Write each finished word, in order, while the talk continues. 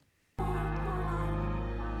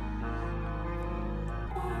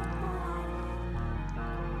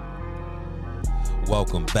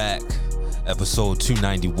Welcome back. Episode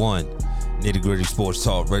 291, Nitty Gritty Sports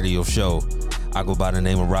Talk Radio Show. I go by the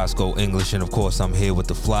name of Roscoe English, and of course, I'm here with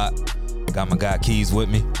the flock. Got my guy Keys with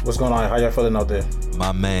me. What's going on? How y'all feeling out there?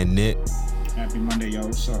 My man Nick. Happy Monday, yo.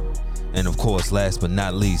 What's up? And of course, last but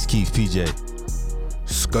not least, Keith PJ.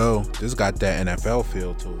 Sko, this got that NFL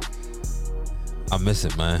feel to it. I miss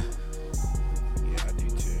it, man. Yeah, I do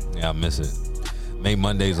too. Yeah, I miss it. Make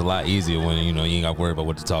Mondays a lot easier when you ain't got to worry about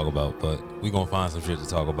what to talk about, but we gonna find some shit to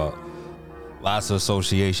talk about. Lots of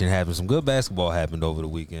association happened. Some good basketball happened over the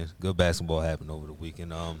weekend. Great basketball.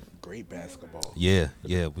 Yeah.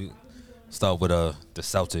 We start with the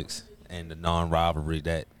Celtics and the non-rivalry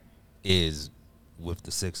that is with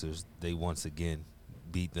the Sixers. They once again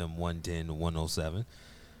beat them 110-107.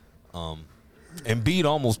 Embiid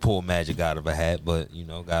almost pulled Magic out of a hat, but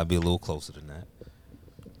gotta be a little closer than that.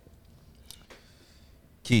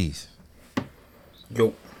 Keys.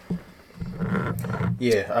 Yo.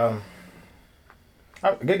 Yeah.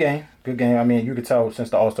 Good game. I mean, you could tell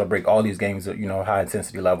since the All-Star break, all these games are high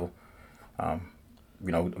intensity level.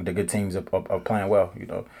 The good teams are playing well.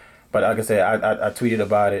 But like I said, I tweeted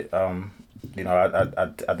about it. I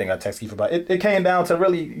think I texted Keith about it. It came down to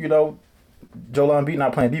really Joel Embiid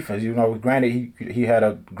not playing defense. Granted he had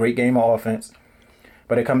a great game of offense,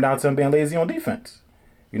 but it come down to him being lazy on defense.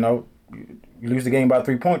 You lose the game by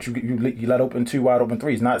 3 points. You let open two wide open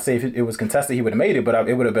threes. Not say if it was contested he would have made it, but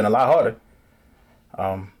it would have been a lot harder.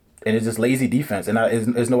 And it's just lazy defense, and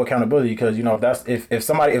there's no accountability because if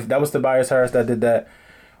that was Tobias Harris that did that,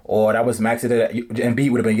 or that was Maxey that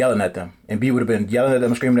Embiid would have been yelling at them. Embiid would have been yelling at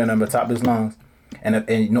them, screaming at them at the top of his lungs, and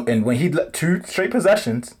when he let 2 straight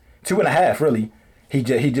possessions, 2.5 really, he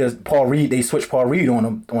just Paul Reed. They switched Paul Reed on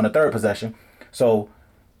him on the third possession, so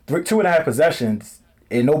 2.5 possessions.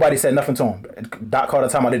 And nobody said nothing to him. Doc called the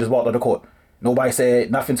timeout. They just walked off the court. Nobody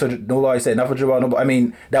said nothing to Joel. I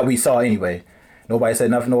mean, that we saw anyway. Nobody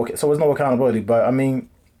said nothing. So there's no accountability. But I mean,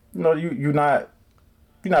 you're not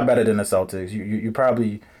better than the Celtics. You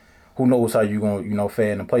probably, who knows how you gonna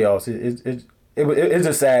fare in the playoffs. It's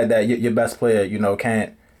just sad that your best player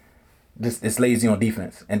can't it's lazy on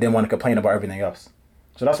defense and then want to complain about everything else.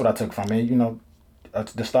 So that's what I took from it.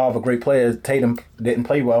 The star of a great player, Tatum, didn't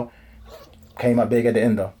play well. Came out big at the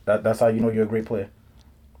end though. That's how you're a great player.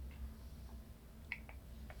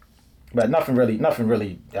 But nothing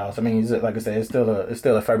really else. I mean, like I said, it's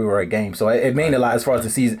still a February game, so it means a lot as far as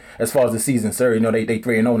the season. Sir, they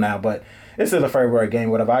 3-0 now, but it's still a February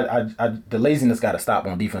game. Whatever. The laziness got to stop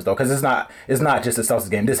on defense though, because it's not just a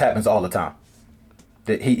Celtics game. This happens all the time.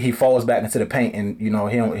 That he falls back into the paint and he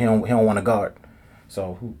don't want to guard.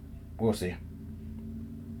 So we'll see.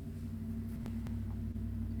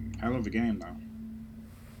 Hell of a game, though.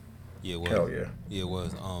 Yeah, it was. Hell yeah. Yeah, it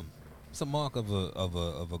was. It's a mark of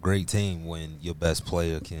a great team when your best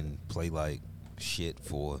player can play like shit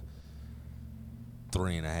for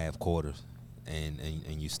 3.5 quarters, and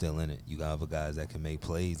you still in it. You got other guys that can make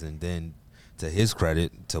plays, and then to his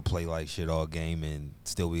credit, to play like shit all game and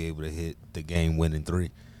still be able to hit the game-winning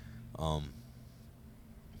 3.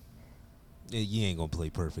 You ain't gonna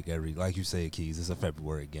play perfect like you say, Keys. It's a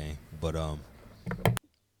February game, but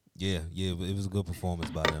Yeah, it was a good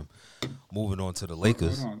performance by them. Moving on to the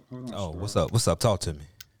Lakers. Hold on. Oh, what's up? What's up? Talk to me.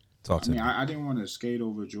 I didn't want to skate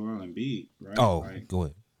over Joel Embiid, right? Oh, go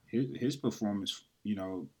ahead. His performance, I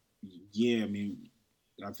mean,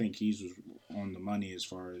 I think he's was on the money as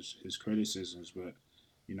far as his criticisms, but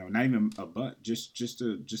not even a but. Just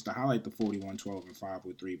to highlight the 41, 12, and 5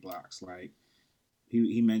 with 3 blocks. Like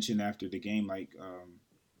he mentioned after the game, like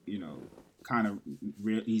he's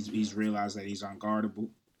realized that he's unguardable.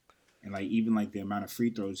 And, even, the amount of free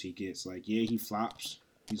throws he gets, he flops.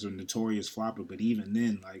 He's a notorious flopper. But even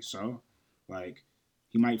then,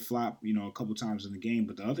 he might flop, a couple times in the game.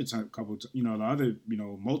 But the other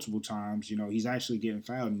multiple times, he's actually getting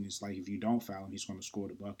fouled. And it's if you don't foul him, he's going to score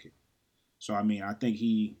the bucket. So, I mean, I think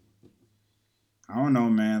I don't know,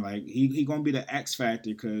 man. He going to be the X factor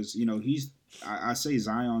because, I say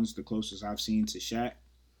Zion's the closest I've seen to Shaq.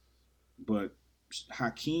 But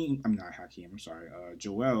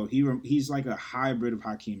Joel, he's like a hybrid of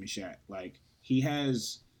Hakeem and Shaq. He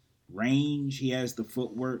has range, he has the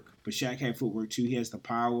footwork, but Shaq had footwork too. He has the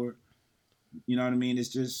power. You know what I mean? It's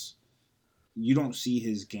just you don't see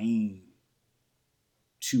his game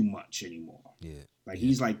too much anymore. Yeah.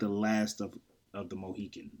 He's like the last of the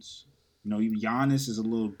Mohicans. Giannis is a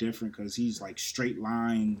little different because he's straight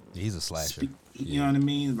line. He's a slasher. You know what I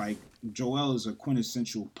mean? Joel is a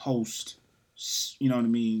quintessential post. You know what I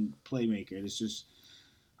mean? Playmaker. It's just,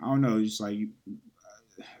 I don't know. It's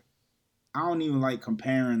I don't even like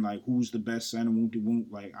comparing like who's the best center.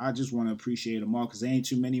 Like I just want to appreciate them all because there ain't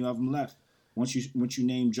too many of them left. Once you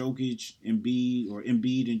name Jokic,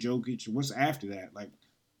 Embiid and Jokic, what's after that? Like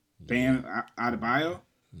Bam Adebayo?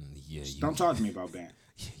 Yeah, Don't talk to me about Bam.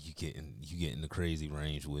 you getting the crazy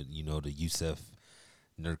range with the Yusef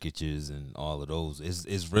Nurkic's and all of those.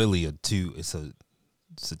 It's really a two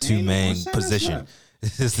man position.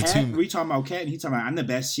 It's the two. We talking about Cat and he talking about I'm the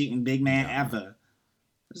best shooting big man ever.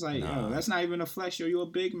 It's like, yo, that's not even a flex. Yo, you're a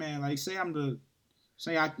big man. Like say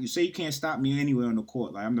you can't stop me anywhere on the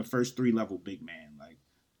court. Like I'm the first 3-level big man. Like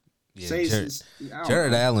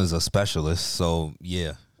Jared Allen's a specialist, so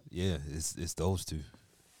yeah, it's those two.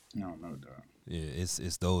 I don't know, dog. Yeah,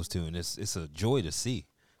 it's those two, and it's a joy to see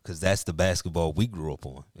because that's the basketball we grew up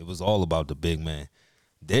on. It was all about the big man.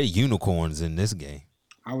 They're unicorns in this game.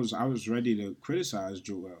 I was ready to criticize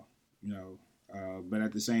Joel, but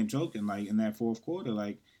at the same token, like in that fourth quarter,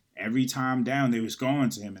 like every time down they was going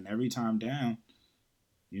to him, and every time down,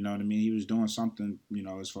 you know what I mean, he was doing something,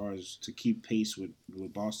 as far as to keep pace with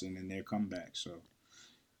Boston and their comeback. So,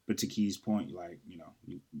 but to Key's point, like you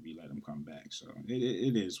let them come back. So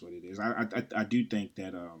it is what it is. I do think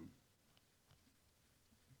that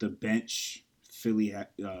the bench Philly had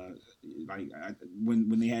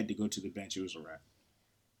when they had to go to the bench, it was a wrap.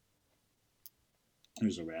 It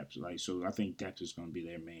was a wrap. Like so, I think depth is going to be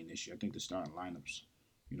their main issue. I think the starting lineups,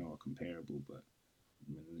 are comparable, but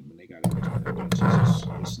when they got to go to the bench,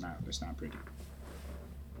 it's not pretty.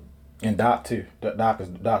 And Doc too. Doc is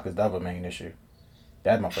the main issue.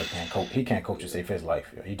 That motherfucker can't coach. He can't coach to save his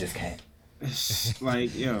life. He just can't. Like,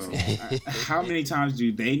 how many times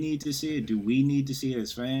do they need to see it? Do we need to see it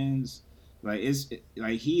as fans? Like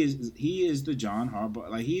he is the John Harbaugh.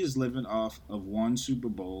 Like he is living off of one Super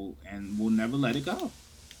Bowl and will never let it go.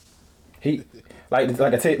 He like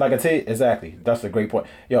I tell you exactly. That's a great point.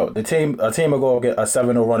 Yo, a team will go get a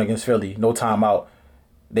 7-0 run against Philly, no timeout.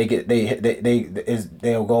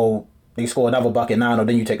 They'll go. They score another bucket 9-0,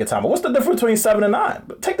 then you take a timeout. What's the difference between 7 and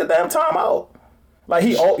 9? Take the damn timeout. Like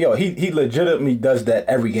he legitimately does that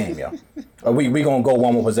every game, yo. We gonna go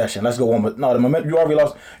one more possession. Let's go one more. No, the moment you already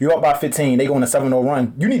lost. You're up by 15. They go on a 7-0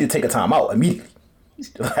 run. You need to take a timeout immediately.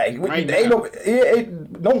 Like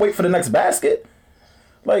don't wait for the next basket.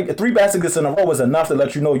 Like 3 baskets in a row is enough to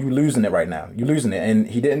let you know you're losing it right now. You're losing it, and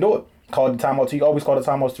he didn't do it. Called the timeout. He always called the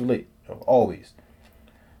timeouts too late. Always.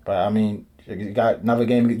 But I mean, you got another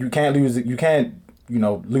game. You can't lose. You can't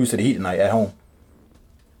lose to the Heat tonight at home.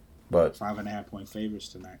 But 5.5 point favorites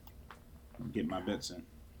tonight. Get my bets in.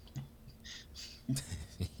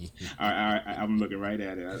 All right, I'm looking right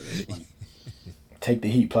at it. That's funny. Take the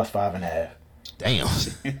Heat plus 5.5. Damn.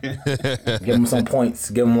 Give them some points.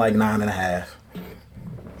 Give them like 9.5.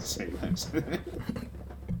 Say less.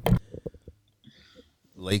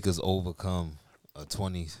 Lakers overcome a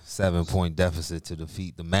 27-point deficit to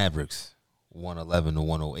defeat the Mavericks,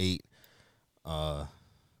 111-108.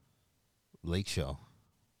 Lake Show.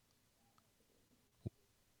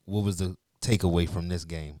 What was the takeaway from this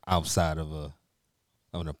game outside of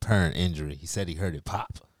an apparent injury? He said he heard it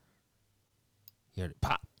pop. He heard it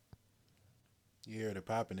pop. You heard it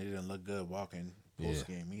pop, and it didn't look good walking post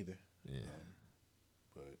game either. Yeah.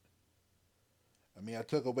 But I mean, I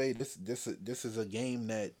took away this is a game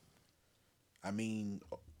that, I mean,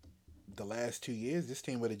 the last 2 years, this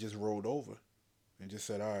team would have just rolled over and just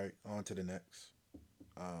said, all right, on to the next.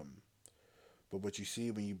 But what you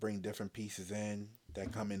see when you bring different pieces in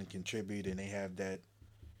that come in and contribute, and they have that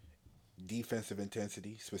defensive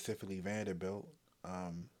intensity, specifically Vanderbilt,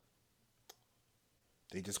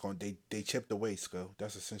 they chipped away, Sko.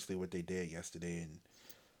 That's essentially what they did yesterday, and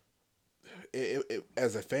it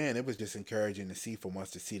as a fan, it was just encouraging to see for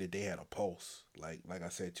once to see that they had a pulse. Like I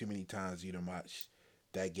said, too many times you done watch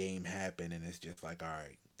that game happen, and it's just like, all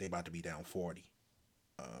right, they about to be down 40.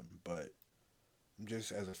 But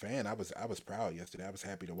just as a fan, I was proud yesterday. I was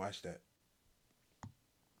happy to watch that.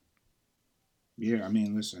 Yeah, I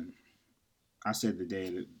mean, listen, I said the day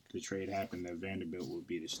that the trade happened that Vanderbilt would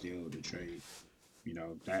be the steal of the trade.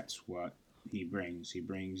 That's what he brings. He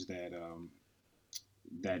brings that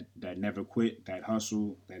that never quit, that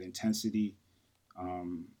hustle, that intensity,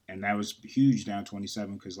 and that was huge down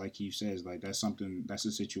 27 because, like Keith says, like that's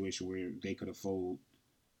a situation where they could have folded.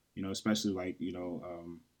 Especially like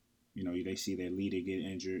they see their leader get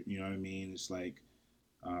injured. You know what I mean? It's like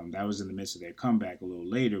that was in the midst of their comeback a little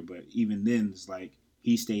later, but even then, it's like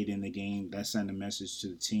he stayed in the game. That sent a message to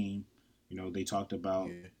the team. They talked about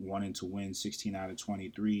wanting to win 16 out of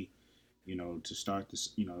 23. To start this,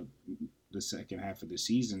 the second half of the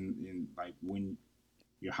season, and like when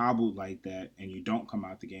you're hobbled like that and you don't come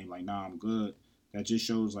out the game like, nah, I'm good. That just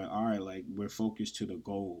shows like, all right, like we're focused to the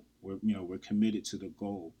goal. We're committed to the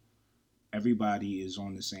goal. Everybody is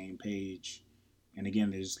on the same page. And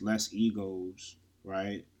again, there's less egos,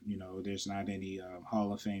 right? There's not any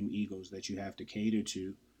Hall of Fame egos that you have to cater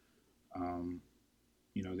to.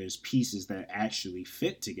 There's pieces that actually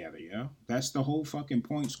fit together, That's the whole fucking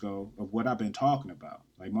point, Sko, of what I've been talking about.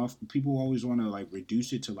 Like, people always want to, like,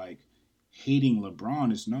 reduce it to, like, hating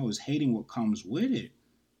LeBron. It's hating what comes with it.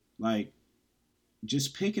 Like,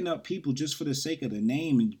 just picking up people just for the sake of the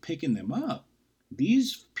name and picking them up.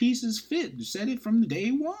 These pieces fit. You said it from day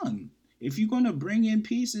one. If you're going to bring in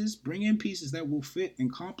pieces that will fit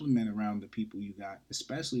and complement around the people you got,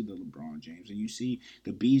 especially the LeBron James. And you see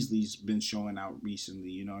the Beasley's been showing out recently,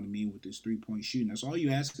 you know what I mean, with this three-point shooting. That's all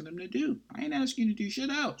you asking them to do. I ain't asking you to do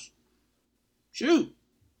shit else. Shoot.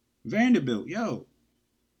 Vanderbilt, yo.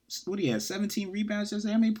 What do you have, 17 rebounds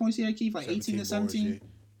yesterday? How many points he had, Keith? Like 18 to 17?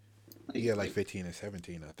 He had like 15 and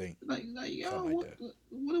 17, I think. Like yo,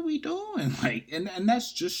 what are we doing? Like, and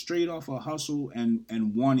that's just straight off a hustle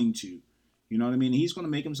and wanting to. You know what I mean? He's going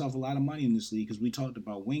to make himself a lot of money in this league because we talked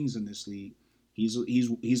about wings in this league.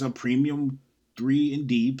 He's a premium 3 and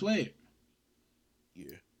D player.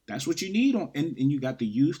 Yeah, that's what you need and you got the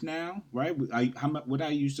youth now, right? What I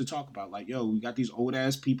used to talk about, like, yo, we got these old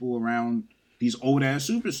ass people around these old ass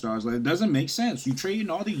superstars. Like, it doesn't make sense. You trading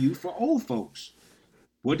all the youth for old folks.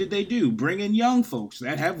 What did they do? Bring in young folks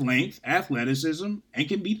that have length, athleticism, and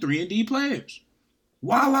can be 3 and D players.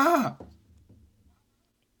 Voila.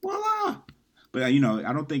 But, I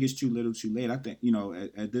don't think it's too little too late. I think,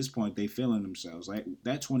 at this point, they feeling themselves. Like,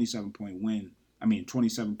 that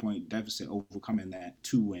 27-point deficit, overcoming that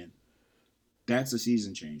to win, that's a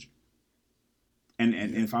season changer. And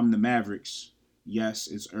if I'm the Mavericks, yes,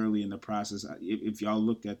 it's early in the process. If y'all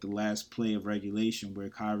looked at the last play of regulation where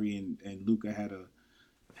Kyrie and Luka had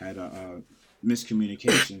a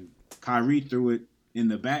miscommunication. Kyrie threw it in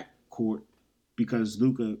the backcourt because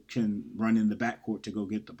Luka can run in the backcourt to go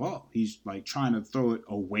get the ball. He's like trying to throw it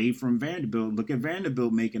away from Vanderbilt. Look at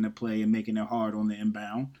Vanderbilt making a play and making it hard on the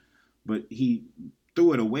inbound. But he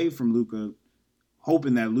threw it away from Luka,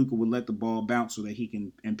 hoping that Luka would let the ball bounce so that he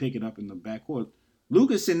can and pick it up in the backcourt.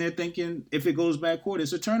 Luka's sitting there thinking if it goes backcourt,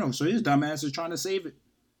 it's a turnover. So his dumbass is trying to save it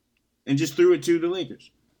and just threw it to the Lakers.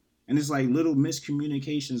 And it's like little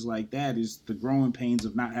miscommunications like that is the growing pains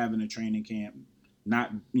of not having a training camp,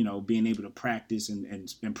 not, being able to practice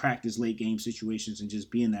and practice late game situations and just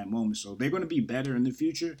be in that moment. So they're going to be better in the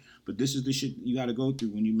future, but this is the shit you got to go through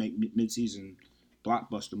when you make midseason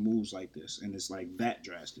blockbuster moves like this. And it's like that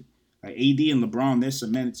drastic. Like AD and LeBron, they're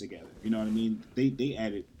cemented together. You know what I mean? They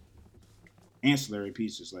added ancillary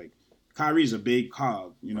pieces. Like Kyrie's a big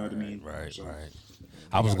cog. You know what I mean? Right, so, right.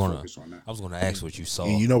 I was gonna ask what you saw.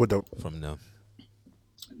 From them.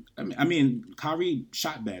 I mean, Kyrie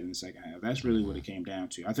shot bad in the second half. That's really what it came down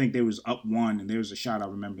to. I think they was up 1, and there was a shot I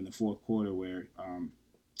remember in the fourth quarter where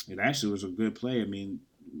it actually was a good play. I mean,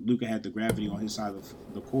 Luka had the gravity on his side of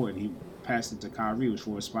the court. He passed it to Kyrie, which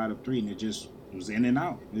for a spot up 3, and it was in and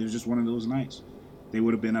out. It was just one of those nights. They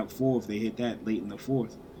would have been up 4 if they hit that late in the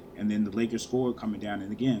fourth, and then the Lakers scored coming down,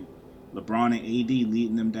 and again, LeBron and AD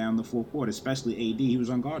leading them down the fourth quarter, especially AD. He was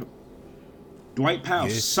unguardable. Dwight Powell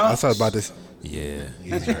sucks. That's what I was about to say. Yeah.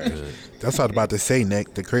 That's what I was about to say,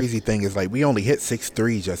 Nick. The crazy thing is, like, we only hit 6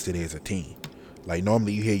 threes yesterday as a team. Like,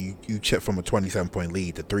 normally you chip from a 27-point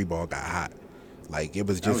lead, the 3-ball got hot. Like, it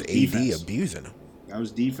was just AD abusing them. That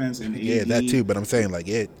was defense and AD. Yeah, that too, but I'm saying, like,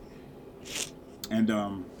 it.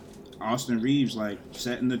 And Austin Reeves, like,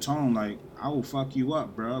 setting the tone, like, I will fuck you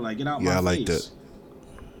up, bro. Like, get out my face. Yeah, I like that.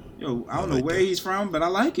 Yo, I don't know where he's from, but I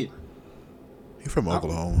like it. He's from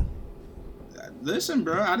Oklahoma. Listen,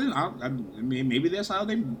 bro, I mean, maybe that's how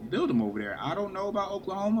they build him over there. I don't know about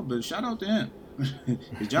Oklahoma, but shout out to him.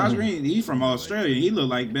 Josh Green, he's from Australia. He looked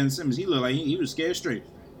like Ben Simmons. He looked like he was scared straight.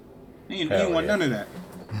 He ain't want none of that.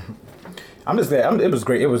 I'm just glad. It was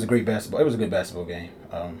great. It was a great basketball. It was a good basketball game.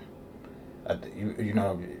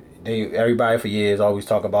 Everybody for years always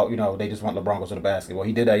talk about, they just want LeBron to the basket. Well,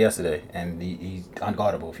 he did that yesterday, and he's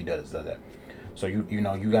unguardable if he does that. So you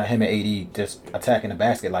got him and AD just attacking the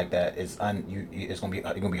basket like that. You're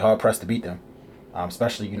gonna be hard pressed to beat them,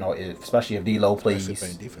 especially if D'Lo plays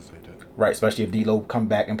defense like that. Right, especially if D'Lo come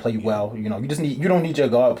back and play well. You don't need your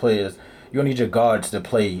guard players. You don't need your guards to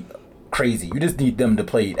play crazy. You just need them to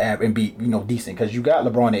play and be decent, because you got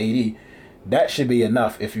LeBron and AD. That should be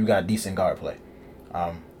enough if you got decent guard play.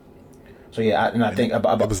 So yeah, I think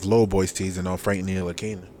about it was low boys teasing on Frank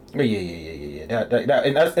Ntilikina. Yeah.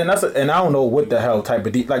 And I don't know what the hell type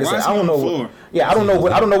of like I said, I don't know. I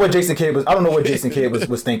don't know what Jason Kidd was. I don't know what Jason Kidd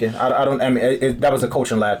was thinking. I don't. I mean, that was a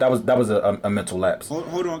coaching lapse. That was a mental lapse.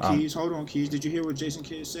 Hold on, Keys. Did you hear what Jason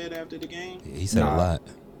Kidd said after the game? Yeah, he said a lot.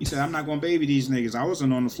 He said, "I'm not gonna baby these niggas. I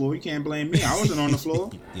wasn't on the floor. You can't blame me. I wasn't on the floor."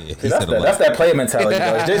 Yeah, that's that player mentality,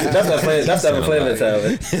 bro. Jason, that's that player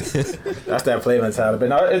mentality. That's that player mentality. But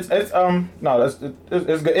no, it's good.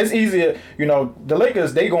 It's easier. You know, the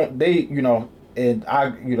Lakers, and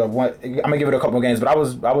I'm gonna give it a couple of games, but I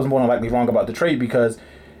was more than likely wrong about the trade because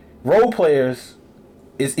role players,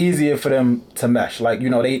 it's easier for them to mesh. Like, you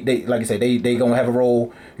know, they like I said, they gonna have a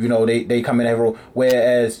role. You know, they come in and have a role.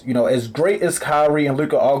 Whereas, you know, as great as Kyrie and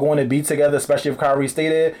Luka are going to be together, especially if Kyrie stay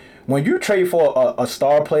there, when you trade for a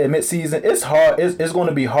star player midseason, it's hard. It's going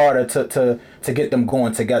to be harder to get them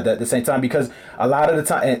going together at the same time because a lot of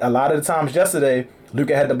the times yesterday,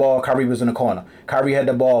 Luka had the ball, Kyrie was in the corner. Kyrie had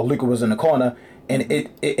the ball, Luka was in the corner. And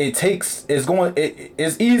it's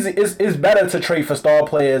easy. It's better to trade for star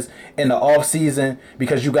players in the off season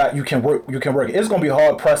because you can work. It's gonna be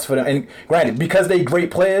hard pressed for them. And granted, because they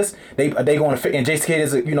great players, they gonna fit. And Jason Kidd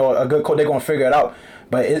is a good coach. They're gonna figure it out.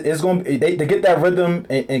 But it's gonna to get that rhythm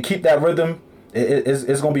and keep that rhythm.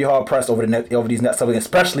 It's gonna be hard pressed over these next several,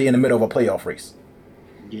 especially in the middle of a playoff race.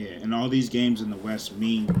 Yeah, and all these games in the West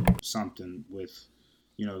mean something with,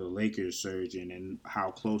 you know, the Lakers surging and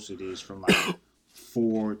how close it is from like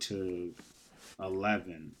 4 to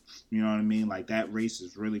 11. You know what I mean? Like that race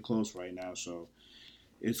is really close right now. So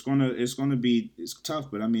it's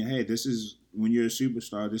tough. But I mean, hey, this is when you're a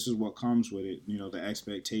superstar. This is what comes with it. You know, the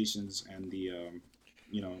expectations and the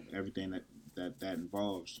everything that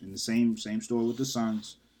involves. And the same story with the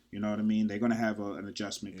Suns. You know what I mean? They're gonna have an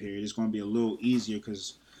adjustment period. It's gonna be a little easier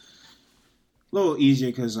because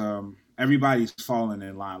everybody's falling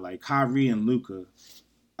in line. Like Kyrie and Luka,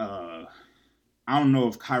 I don't know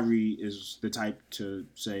if Kyrie is the type to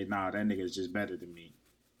say, nah, that nigga is just better than me.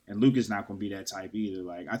 And Luka's not going to be that type either.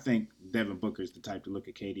 Like, I think Devin Booker is the type to look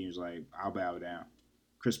at KD and is like, I'll bow down.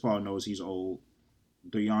 Chris Paul knows he's old.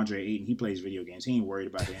 DeAndre Ayton, he plays video games. He ain't worried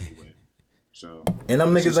about it anyway. So, and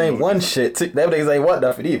them niggas ain't won shit. Them niggas ain't won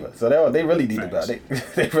nothing either. So they really need to bow. They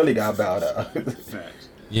really got to bow down. Facts.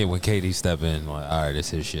 Yeah, when KD step in, like, all right, it's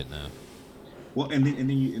his shit now. Well, and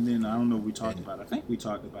then I don't know if we talked about it. I think we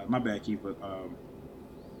talked about it. My bad, Keith, but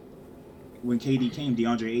when KD came,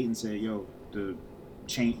 DeAndre Ayton said, yo, the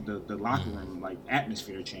locker room, like,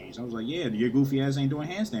 atmosphere changed. I was like, yeah, your goofy ass ain't doing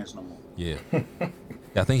handstands no more. Yeah.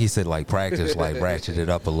 I think he said, like, practice, like, ratchet it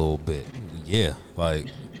up a little bit. Yeah, like...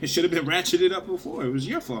 It should have been ratcheted up before. It was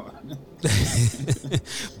your fault.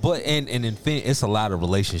 But, and it's a lot of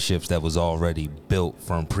relationships that was already built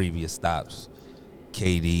from previous stops.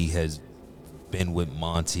 KD has been with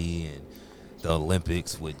Monty and the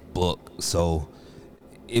Olympics with Book, so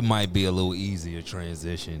it might be a little easier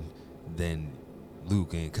transition than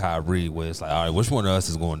Luke and Kyrie, where it's like, all right, which one of us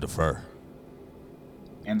is going to defer?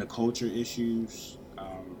 And the culture issues,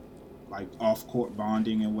 like off-court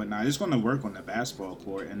bonding and whatnot, it's going to work on the basketball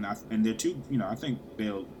court, and they're two. You know, I think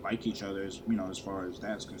they'll like each other, as far as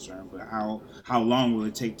that's concerned. But how long will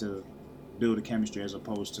it take to build a chemistry as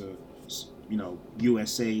opposed to,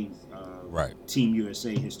 USA, right? Team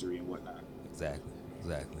USA history and whatnot. Exactly.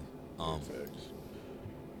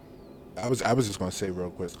 I was just gonna say real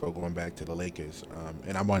quick, going back to the Lakers,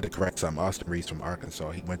 and I wanted to correct something. Austin Reeves from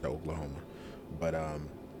Arkansas, he went to Oklahoma, but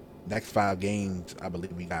next 5 games, I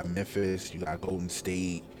believe we got Memphis, you got Golden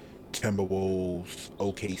State, Timberwolves,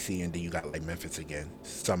 OKC, and then you got like Memphis again,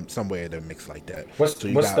 somewhere in the mix like that. What's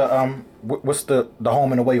the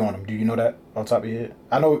home and away on them? Do you know that on top of your head?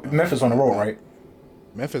 I know Memphis on the road, right?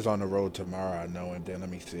 Memphis on the road tomorrow, I know, and then let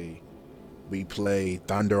me see. We play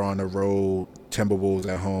Thunder on the road, Timberwolves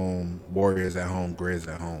at home, Warriors at home,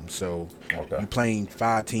 Grizz at home. So you're playing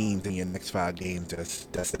 5 teams in your next 5 games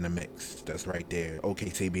that's in the mix. That's right there.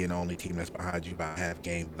 OKC being the only team that's behind you by a half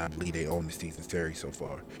game, but I believe they own the season series so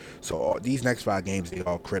far. So these next 5 games, they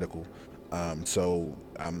all critical. So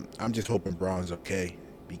I'm just hoping Braun's okay,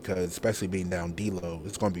 because especially being down D-Lo,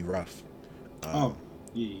 it's going to be rough.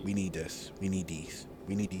 We need this. We need these.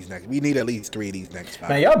 We need at least 3 of these next 5.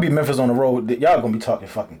 Man, y'all beat Memphis on the road. Y'all gonna be talking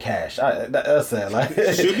fucking cash. That's sad. Like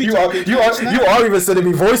you are even sending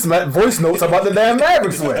me voice notes about the damn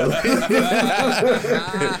Mavericks.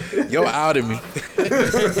 You're out of me.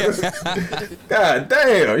 God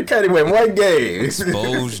damn, you can't even win one game.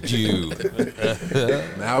 Exposed you.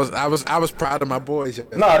 I was proud of my boys.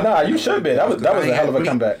 Nah, you should be. That was a hell of a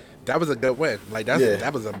comeback. That was a good win. Like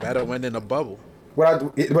that was a better win than a bubble.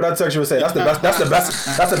 What I text you would say, that's the best.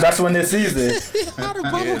 That's the best one this season. How the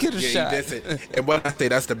bubble get a shot? That's it. And what I say,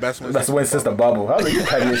 that's the best one. That's the win since the bubble. How you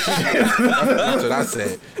petty as shit? That's what I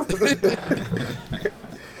said.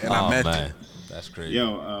 And I meant man, that's crazy.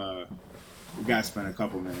 Yo, we gotta spend a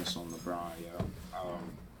couple minutes on LeBron, yo.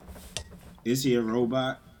 Is he a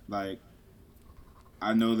robot? Like,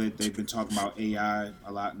 I know that they've been talking about AI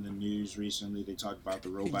a lot in the news recently. They talked about the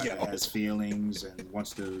robot that has feelings and wants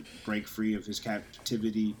to break free of his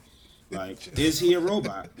captivity. Like, is he a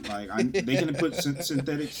robot? Like, they can put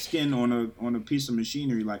synthetic skin on a piece of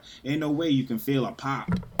machinery. Like, ain't no way you can feel a pop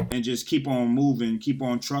and just keep on moving, keep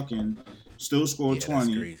on trucking, still score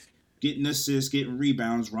 20, getting assists, getting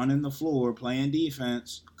rebounds, running the floor, playing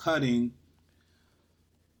defense, cutting.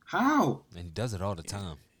 How? And he does it all the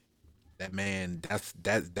time. that man.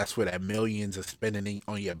 That's where that millions of spending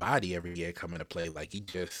on your body every year come into play. Like he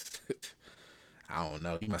just, I don't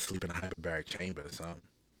know. He must sleep in a hyperbaric chamber or something.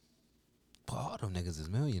 But all them niggas is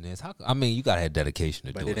millionaires. I mean, you gotta have dedication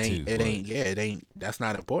to But do it too. it ain't. That's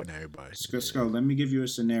not important to everybody. Sco, let me give you a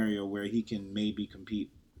scenario where he can maybe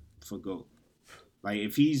compete for GOAT. Like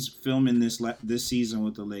if he's filming this season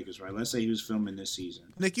with the Lakers, right? Let's say he was filming this season.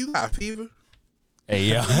 Nick, you got fever? Hey,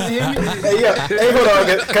 yo. Hey, hold on,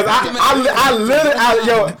 because I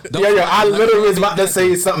literally was about to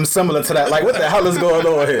say something similar to that. Like, what the hell is going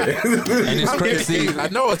on here? And it's crazy. I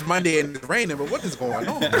know it's Monday and it's raining, but what is going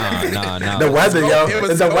on? Nah. The weather, yo. It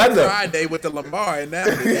was It's the weather. Friday with the Lamar, and now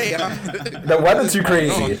today. The weather too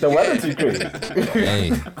crazy. The weather too crazy.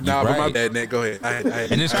 Hey, Nah, but my right. bad, Nick. Go ahead.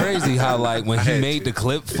 And it's crazy how, like, when he had made to. the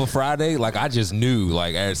clip for Friday, like, I just knew,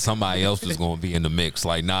 like, somebody else was going to be in the mix.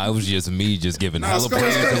 Like, nah, it was just me just giving hella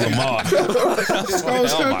praise to Lamar.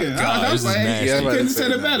 Oh my God, this is nasty. You couldn't have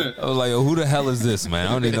said it better. I was like, who the hell is this, man?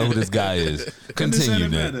 I don't even know who this guy is. Continue,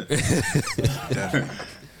 man.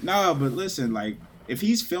 No, but listen, like, if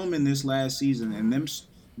he's filming this last season and them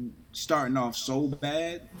starting off so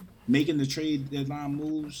bad, making the trade deadline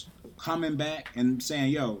moves, coming back and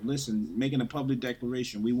saying, yo, listen, making a public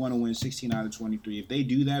declaration, we want to win 16 out of 23. If they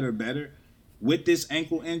do that or better with this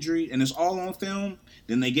ankle injury and it's all on film,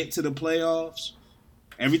 then they get to the playoffs.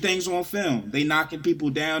 Everything's on film. They knocking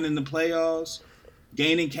people down in the playoffs,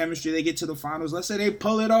 gaining chemistry. They get to the finals. Let's say they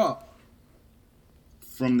pull it off.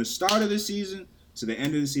 From the start of the season to the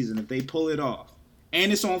end of the season, if they pull it off,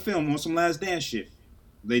 and it's on film on some Last Dance shit,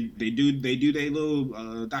 they do their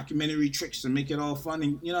little documentary tricks to make it all fun,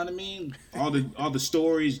 and you know what I mean. All the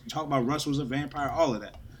stories talk about Russ was a vampire, all of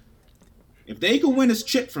that. If they can win a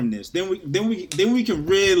chip from this, then we can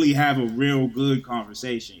really have a real good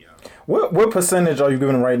conversation, yo. What percentage are you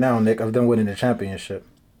giving them right now, Nick, of them winning the championship?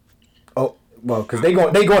 Oh, well, because they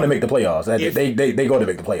going to make the playoffs. They going to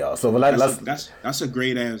make the playoffs. So that's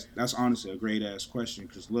honestly a great ass question.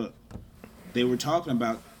 Because look, they were talking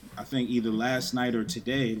about, I think either last night or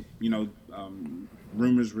today. You know,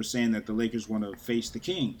 rumors were saying that the Lakers want to face the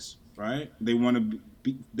Kings. Right? They want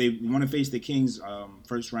to face the Kings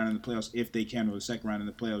first round in the playoffs if they can, or the second round in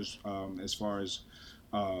the playoffs. As far as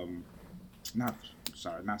not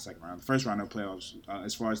second round, the first round of playoffs.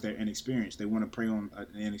 As far as their inexperience, they want to prey on an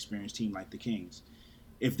inexperienced team like the Kings.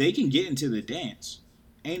 If they can get into the dance,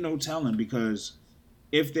 ain't no telling, because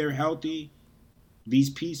if they're healthy, these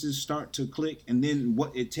pieces start to click, and then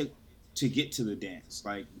what it took to get to the dance,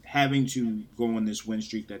 like having to go on this win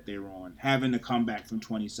streak that they're on, having to come back from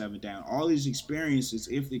 27 down, all these experiences,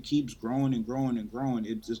 if it keeps growing and growing and growing,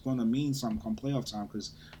 it's going to mean something come playoff time,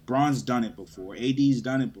 because Bron's done it before, AD's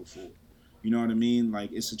done it before. You know what I mean?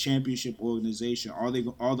 Like, it's a championship organization. All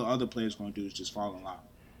the other players going to do is just fall in line.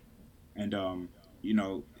 And you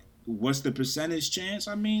know, what's the percentage chance?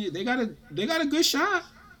 I mean, they got a good shot.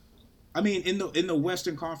 I mean, in the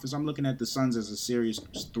Western Conference, I'm looking at the Suns as a serious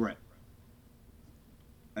threat.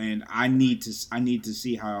 And I need to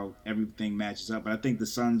see how everything matches up. But I think the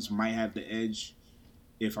Suns might have the edge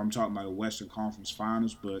if I'm talking about the Western Conference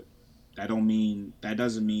Finals. But that doesn't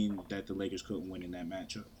mean that the Lakers couldn't win in that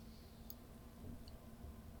matchup.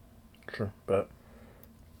 Sure, but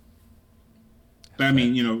I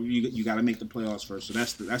mean, you know, you got to make the playoffs first, so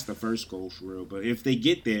that's the first goal for real. But if they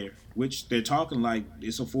get there, which they're talking like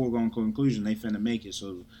it's a foregone conclusion, they finna make it.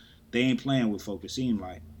 So they ain't playing with folk. It seemed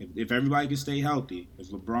like if everybody can stay healthy, if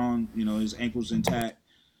LeBron, you know, his ankle's intact,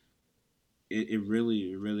 it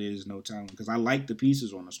really is no telling. Because I like the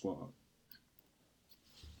pieces on the squad.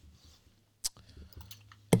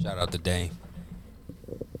 Shout out to Dame.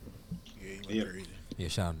 Yeah,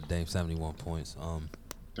 shout out to Dame, 71 points.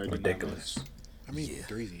 ridiculous. I mean,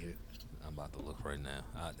 threes he hit. I'm about to look right now.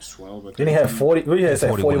 12. Didn't he have 40? What did he say?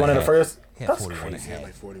 41 in the first. He had That's 41 and a crazy. He had half.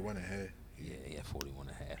 like 41 and a half. Yeah, he had 41 and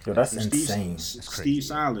a half. Yo, that's Steve, insane. Steve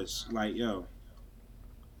Silas, like, yo,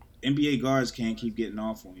 NBA guards can't keep getting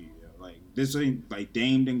off on you. Yo. Like, this ain't like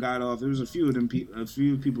Dame done got off. There was a few of them. A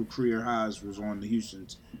few people career highs was on the Houston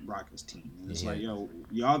Rockets team. And it's like, yo,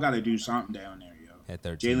 y'all got to do something down there, yo. At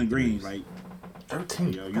 13 Jalen Green, threes. like,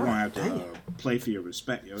 13. yo, you gonna have to play for your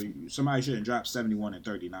respect, yo. Somebody shouldn't drop 71 and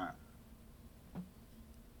 39.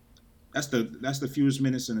 That's the fewest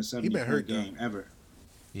minutes in a 70-point game ever.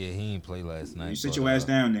 Yeah, he ain't play last night. You sit your ass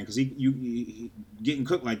down then, because he getting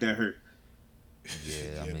cooked like that hurt.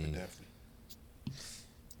 Yeah, I mean, definitely.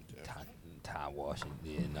 Ty Washington.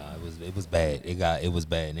 Yeah, nah, it was bad. It was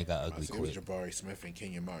bad, and it got ugly It quick. was Jabari Smith and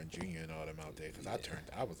Kenyon Martin Jr. and all them out there because I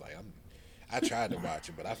tried to watch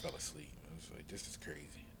it, but I fell asleep. I was like, this is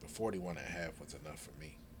crazy. The 41 and a half was enough for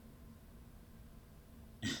me.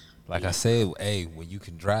 Like I said, hey, when you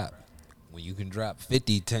can drop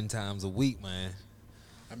 50 10 times a week, man,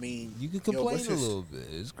 I mean, you can complain a little bit.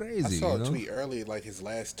 It's crazy. I saw you know? a tweet earlier, like his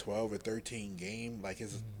last 12 or 13 game, like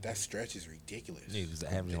that stretch is ridiculous. Yeah, he was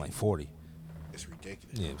averaging like 40. It's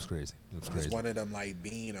ridiculous. Yeah, it was crazy. It's one of them like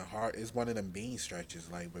it's one of them Bean stretches,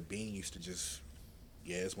 like, but Bean used to just,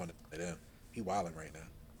 it's one of them. He wilding right now.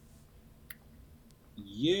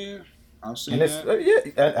 Yeah, I'll say And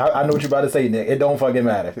that. I know what you're about to say, Nick. It don't fucking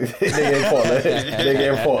matter. They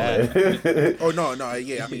ain't falling. Oh no,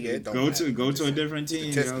 yeah, I mean, it don't Go to a different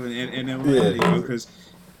team, yo, and then Yeah. because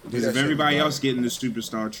if everybody else getting the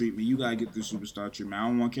superstar treatment, you gotta get the superstar treatment. I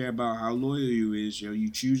don't want to care about how loyal you is, yo. You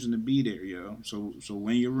choosing to be there, yo. So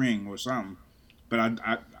win your ring or something. But I'm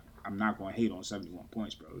not gonna hate on 71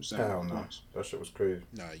 points, bro. 71 points. That shit was crazy.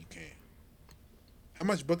 Nah, you can't. How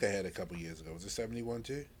much Booker had a couple years ago? Was it 71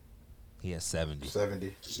 too? He had 70.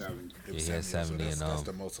 70. 70. It was Yeah, he had 70, so and that's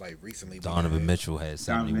the most like recently. Donovan Mitchell had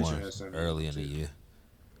Donovan Mitchell 71 had 71 early in the year.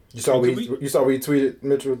 You saw where he tweeted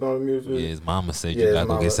Mitchell with Donovan Mitchell? Yeah, his mama said Yeah, you gotta his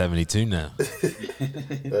go mama. get 72 now.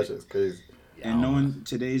 That shit's crazy. And knowing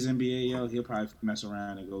today's NBA, yo, he'll probably mess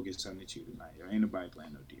around and go get 72 tonight. Yo. Ain't nobody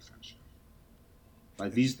playing no defense.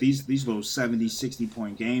 Like these little 70,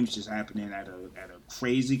 60-point games just happening at a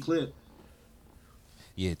crazy clip.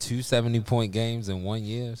 Yeah, 2 70-point games in 1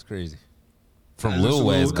 year. It's crazy. From That's Lil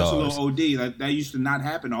Waz That's a guards. little OD. Like that used to not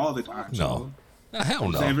happen all the time. No. Hell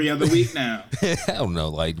It's no. every other week now. Hell no.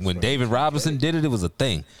 Like when David Robinson did it, it was a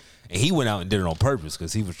thing. And he went out and did it on purpose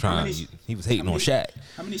because he was he was hating on Shaq.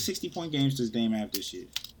 How many 60-point games does Dame have this year?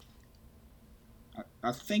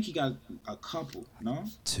 I think he got a couple, no?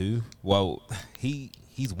 2. Well,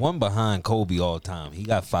 he's one behind Kobe all time. He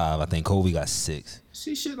got 5. I think Kobe got 6.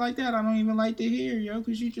 See, shit like that I don't even like to hear, yo,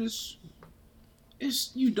 because you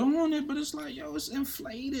doing it, but it's like, yo, it's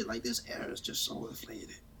inflated. Like, this era is just so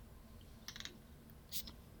inflated.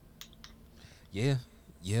 Yeah,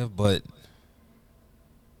 but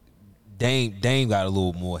Dame got a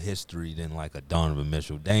little more history than like a Donovan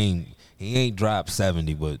Mitchell. Dame, he ain't dropped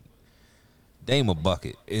 70, but Dame a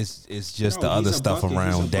bucket. It's just No, the other he's a stuff bucket. He's a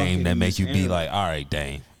around Dame bucket that in make this you be era. like, all right,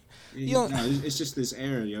 Dame. No, it's just this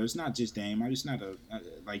era, yo. It's not just Dame. It's not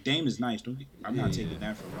like Dame is nice. I'm not taking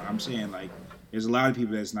that from him. I'm saying like there's a lot of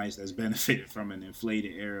people that's nice that's benefited from an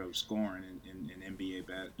inflated era of scoring in NBA.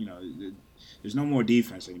 There's no more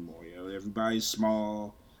defense anymore, yo. Everybody's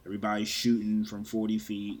small. Everybody's shooting from 40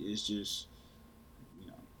 feet. It's just,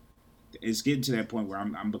 it's getting to that point where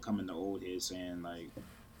I'm becoming the old head saying like,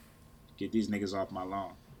 get these niggas off my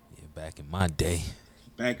lawn. Yeah, back in my day.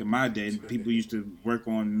 Back in my day, people used to work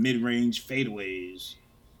on mid-range fadeaways,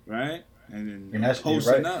 right? And then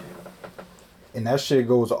posting up. And that shit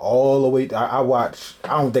goes all the way. I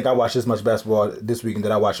don't think I watched this much basketball this weekend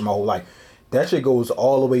that I watched my whole life. That shit goes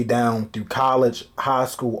all the way down through college, high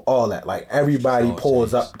school, all that. Like everybody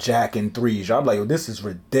pulls up jacking threes. I'm like, yo, this is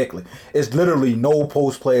ridiculous. It's literally no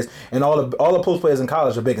post players, and all the post players in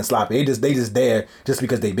college are big and sloppy. They just there just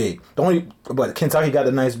because they big. But Kentucky got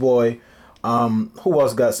the nice boy. Who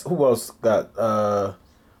else got? I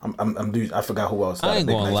forgot who else. I ain't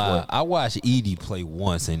gonna lie. I watched Edie play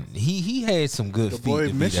once, and he had some good feet. Boy,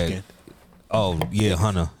 to Michigan. Be that. Oh yeah,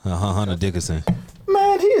 Hunter Dickinson.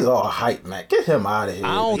 Man, he's all hype, man. Get him out of here.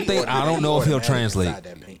 I don't know if he'll translate.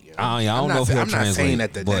 I don't know if he'll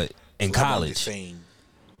translate. But in college,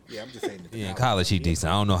 I'm just saying. in college he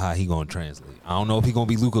decent. I don't know how he gonna translate. I don't know if he gonna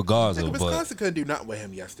be Luka Garza, but Wisconsin couldn't do nothing with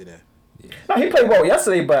him yesterday. No, he played well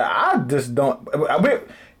yesterday, but I just don't.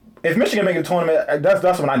 If Michigan make a tournament,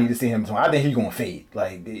 that's when I need to see him. I think he's gonna fade.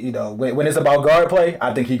 Like when it's about guard play,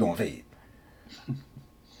 I think he's gonna fade.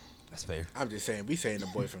 that's fair. I'm just saying, we saying the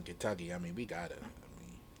boy from Kentucky. I mean, we gotta.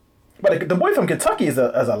 But the boy from Kentucky is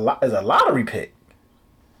a lottery pick.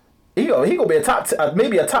 He gonna be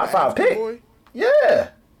maybe a top 5 pick. Boy? Yeah.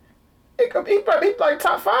 He probably like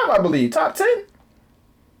top 5, I believe, top 10. I ain't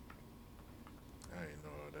know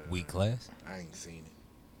that. Weak class. I ain't seen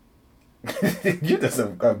it. You're just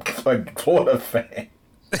a Florida fan.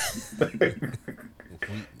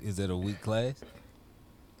 Is that a weak class?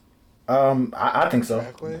 I think so.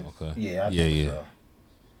 Draft class? Okay. Yeah, I yeah, think yeah.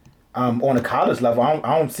 so. On the college level,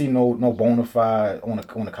 I don't see no bona fide on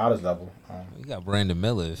the college level. You got Brandon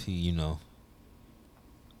Miller if he, you know.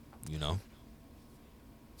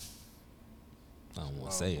 I don't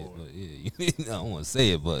want to say it, boy. but yeah, I don't want to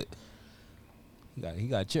say it, but he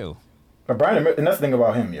got chill. But Brandon, and that's the thing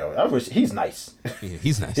about him, yo. I wish he's nice. Yeah,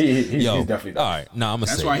 he's nice. He's Yo, definitely nice. all right. No, I'm gonna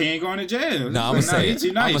That's say why it. he ain't going to jail. No, I'm gonna say it. He's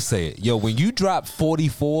I'm gonna nice. say it. Yo, when you drop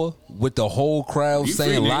 44 with the whole crowd You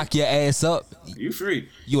saying free, nigga. "lock your ass up," You free.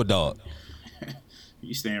 you a dog.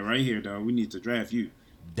 You staying right here, dog. We need to draft you.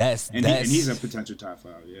 And That's he's a potential top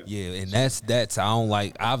 5. Yeah. yeah, and that's I don't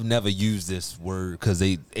like. I've never used this word because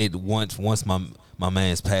once my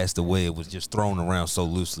man's passed away, it was just thrown around so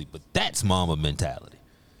loosely. But that's mama mentality.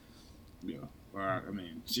 Yeah. Or, I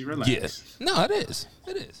mean, she relaxed. Yeah, no, it is.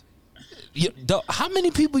 It is. Yeah, how many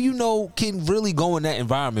people you know can really go in that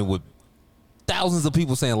environment with thousands of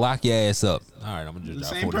people saying "lock your ass up"? All right, I'm gonna just The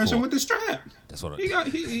drop same 44. person with the strap. That's what He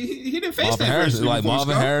didn't face Marvin that Harrison, person like before,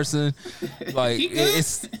 Marvin Scott. Harrison, like He good.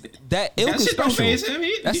 it's that ilk That is shit don't special. faze him.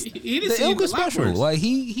 He didn't The see ilk the is special. worse. Like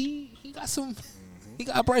he got some. He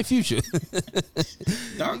got a bright future.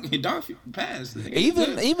 Dog passed.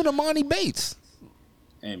 even Amani Bates.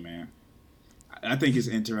 Hey man, I think it's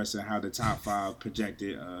interesting how the top 5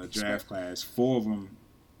 projected draft class. 4 of them,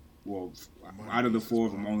 well, out of the 4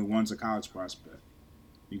 of them, only one's a college prospect.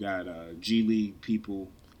 You got G League people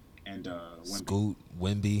and Wemby. Scoot,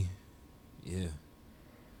 Wemby, yeah.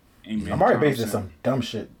 Amen Amari Bates did Thompson. some dumb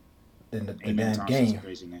shit in the Amen damn Thompson's a game.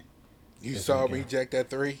 crazy name. You saw him reject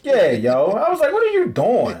that 3? Yeah, yo. I was like, what are you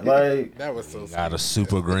doing? Like, That was so Got a stupid.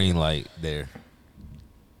 super green light there.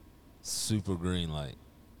 Super green light.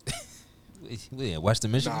 Yeah,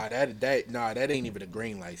 Western Michigan. That ain't even a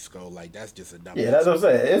green light, Skull. Like that's just a dumb. yeah, that's what I'm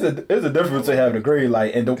saying. It's a difference to having a green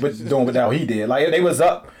light and doing what the hell he did. Like, they was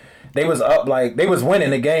up, like they was winning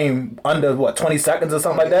the game under 20 seconds or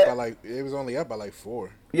something like that. It was only up by like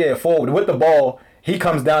 4. Yeah, forward with the ball, he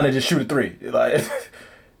comes down and just shoot a 3. Like,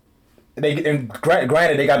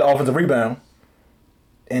 granted they got the offensive rebound,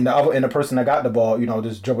 and the person that got the ball,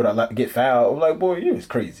 just dribbled out, get fouled. I'm like, boy, you was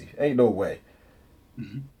crazy. Ain't no way.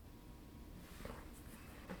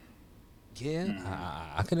 Yeah,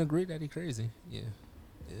 I can agree that he crazy. Yeah.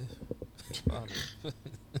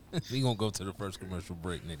 We gonna go to the first commercial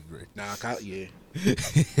break, nitty gritty. Nah, yeah.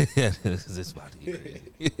 This about to get crazy.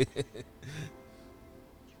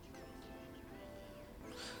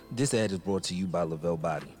 This ad is brought to you by Lavelle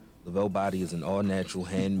Body. Lavelle Body is an all-natural,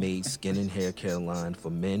 handmade skin and hair care line for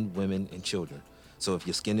men, women, and children. So if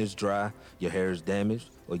your skin is dry, your hair is damaged,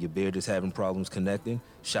 or your beard is having problems connecting,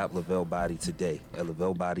 shop Lavelle Body today at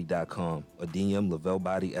lavellebody.com or DM Lavelle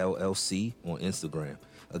Body LLC on Instagram.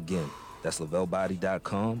 Again, that's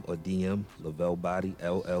lavellebody.com or DM Lavelle Body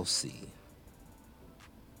LLC.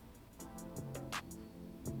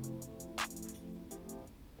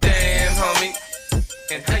 Damn, homie.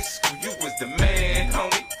 In high school, you was the man,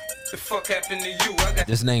 homie. The fuck happened to you? I got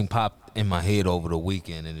This name popped in my head over the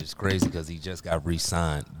weekend, and it's crazy because he just got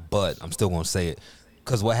re-signed. But I'm still gonna say it,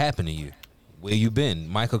 because what happened to you? Where you been,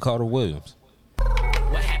 Michael Carter Williams?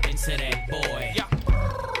 What happened to that boy?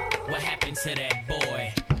 What happened to that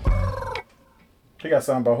boy? He got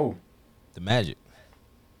signed by who? The Magic.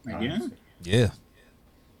 Again? Yeah.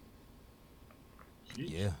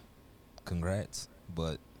 Yeah. Congrats.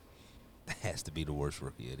 But that has to be the worst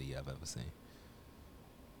rookie of the year I've ever seen.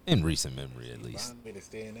 In recent memory, at least. Find a way to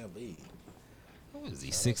stay in that league. What is he,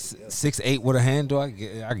 6'8" with a handle? I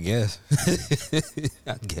guess.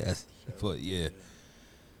 I guess. But, yeah.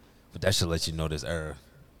 But that should let you know this era.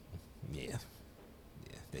 Yeah.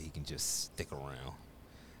 That he can just stick around.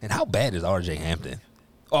 And how bad is R.J. Hampton?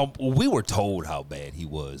 Oh, we were told how bad he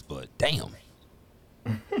was, but damn.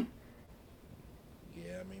 Yeah,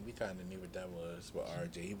 I mean, we kind of knew what that was with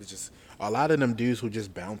RJ. He was just a lot of them dudes who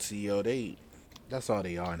just bouncy. Yo, that's all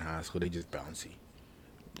they are in high school. They just bouncy.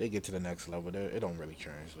 They get to the next level. It don't really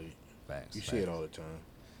translate. Facts. You see it all the time,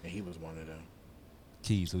 and he was one of them.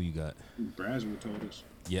 Keys, who you got? Braswell told us.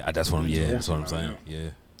 Yeah, that's what I'm saying. Yeah.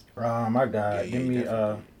 My God, Yeah, give me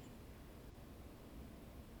definitely.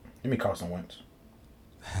 Carson Wentz.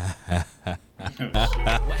 What happened to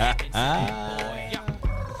that boy?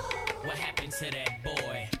 What happened to that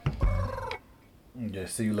boy? Yeah,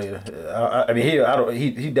 see you later. I mean,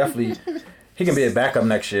 he definitely he can be a backup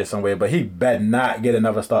next year somewhere, but he better not get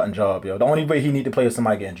another starting job, yo. The only way he need to play is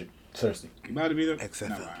somebody get injured. Seriously. You about to be the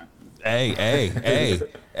Except for-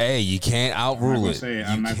 Hey, you can't outrule gonna it. say it.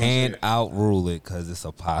 I'm You not gonna say can't it. outrule it because it's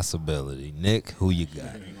a possibility. Nick, who you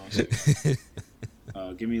got?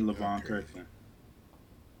 Give me LeVon Kirkland.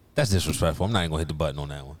 That's disrespectful. I'm not even gonna hit the button on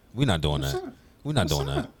that one. We're not doing What's that. up? We're not What's doing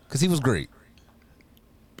that up? because he was great.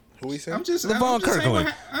 Who we said? I'm just LeVon I'm just saying Kirkland.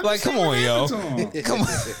 what I'm Like, just come saying on, what yo. happened to him.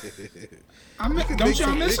 Come on, Don't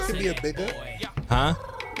y'all miss Nick could him? be a bigger. huh?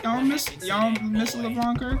 Y'all miss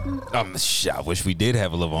LeVon Kirkland? I wish we did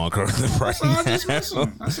have a LeVon Kirkland right That's all. I now. just miss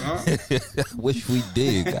him. That's all. Wish we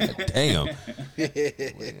did. God damn. We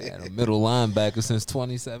had a middle linebacker since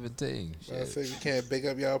 2017. I Shit. said you can't big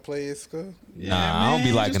up y'all players, Skull. Nah, I don't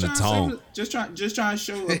be liking the tone. Just trying to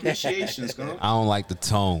show appreciation, Skull. I don't like the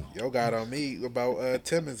tone. Yo got on me about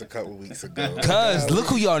Timmons a couple weeks ago. Cuz, look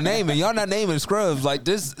who y'all naming. Y'all not naming scrubs. Like,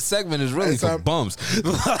 this segment is really That's for how- bums.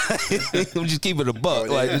 I'm just keeping it a buck. Oh,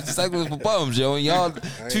 yeah. Like, this segment is for bums, yo. And y'all,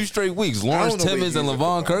 2 straight weeks. Lawrence know what Timmons and he's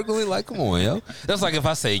LeVon about. Kirkland. Like, come on, yo. That's like if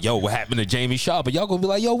I say, yo, what happened to Jamie Shaw? But y'all gonna be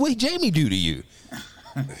like, yo, what Jamie do to you?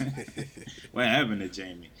 What happened to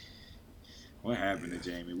Jamie? What happened to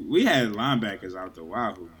Jamie? We had linebackers out the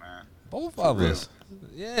wahoo, man. Both of real. us.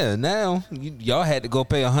 Yeah, now y'all had to go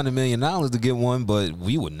pay $100 million to get one, but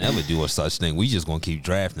we would never do a such thing. We just gonna keep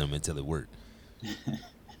drafting them until it worked.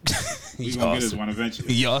 We gonna get us one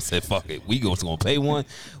eventually. Y'all said, fuck it. We gonna pay one.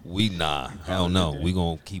 Hell no. We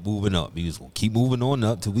gonna keep moving up. We just gonna keep moving on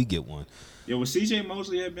up till we get one. Yo, would CJ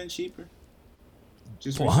Mosley have been cheaper?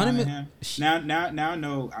 Just For resigning 100 him. Now I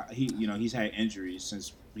know he's had injuries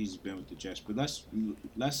since he's been with the Jets, but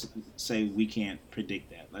let's say we can't predict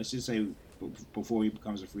that. Let's just say before he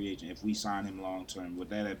becomes a free agent, if we sign him long term, would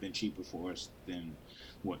that have been cheaper for us than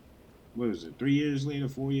what was it? 3 years later,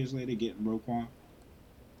 4 years later, getting Roquan?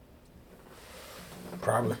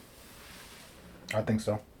 Probably. I think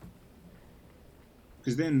so.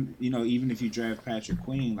 Because then, even if you draft Patrick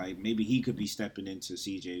Queen, like maybe he could be stepping into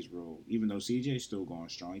CJ's role, even though CJ's still going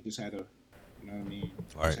strong. He just had a, you know what I mean?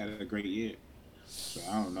 Right. Just had a great year. So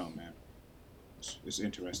I don't know, man. It's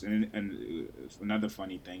interesting. And another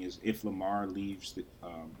funny thing is if Lamar leaves,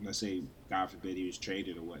 let's say, God forbid, he was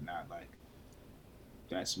traded or whatnot, like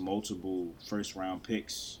that's multiple first-round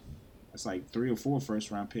picks. That's like 3 or 4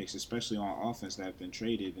 first-round picks, especially on offense that have been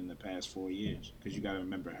traded in the past 4 years. Because you got to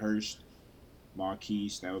remember Hurst,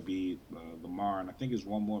 Marquise, that would be Lamar, and I think there's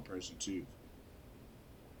one more person too.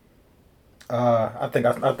 I think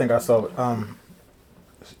I saw it.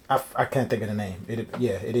 I can't think of the name.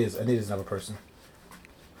 It is another person.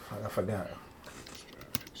 I forgot.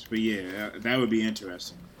 But yeah, that would be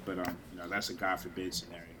interesting. But that's a God forbid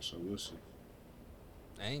scenario, so we'll see.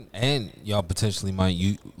 And y'all potentially might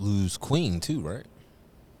lose Queen too, right?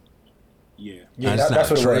 Yeah. Yeah, It's that's not what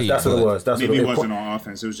it was. trade, That's what it but- was. That's Maybe what it it wasn't on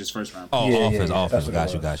offense. It was just first round. Oh, Yeah, offense, yeah, offense. that's what it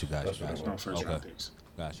Got you. was. Got That's what it No was. first round Okay. picks.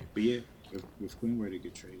 Got you. But yeah, if Queen were to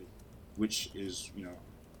get traded, which is,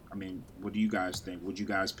 I mean, what do you guys think? Would you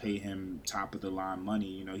guys pay him top of the line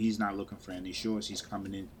money? He's not looking for any shorts. He's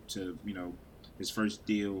coming into, his first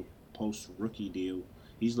deal, post rookie deal.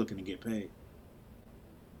 He's looking to get paid.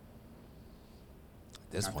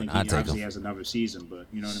 This I one, think I he take obviously him. has another season, but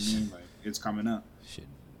you know what I mean? Like, it's coming up. Shit.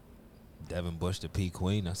 Devin Bush to P.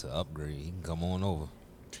 Queen, that's an upgrade. He can come on over.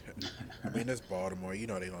 I mean, it's Baltimore. You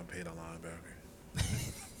know they're gonna pay the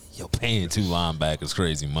linebacker. Yo, paying 2 linebackers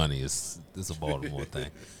crazy money. It's a Baltimore thing.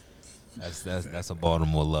 That's a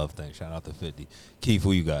Baltimore love thing. Shout out to 50. Keith,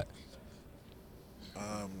 who you got?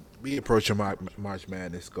 We approaching March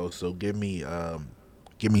Madness, so give me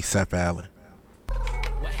Seth Allen.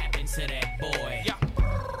 What happened to that boy?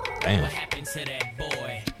 Damn. What happened to that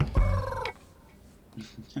boy?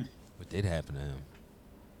 What did happen to him?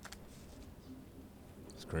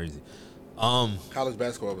 It's crazy. College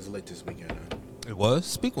basketball was lit this weekend. Huh? It was?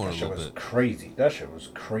 Speak on it That a shit little was bit. crazy. That shit was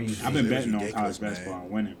crazy. I've been It was betting on ridiculous, college basketball man.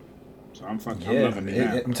 and winning. So I'm Yeah, loving it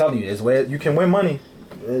now. I'm telling you, it's where you can win money.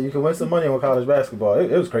 Yeah, you can win some money with college basketball.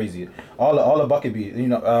 It was crazy. All the bucket beat.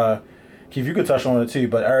 Keith, you could touch on it too.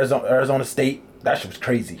 But Arizona State, that shit was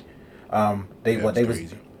crazy. They Yeah, they it was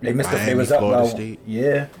crazy. they missed Miami, they was up. Florida Now. State.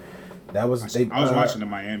 Yeah, that was they. I was watching the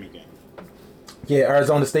Miami game. Yeah,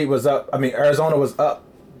 Arizona State was up. I mean, Arizona was up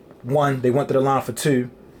 1. They went to the line for 2.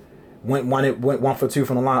 Went 1 for 2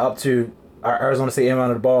 from the line up to Arizona State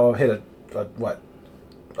inbounded the ball, hit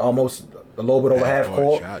almost a little bit over half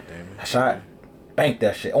court. Shot, damn it. Shot, banked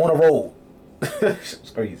that shit on the road. It's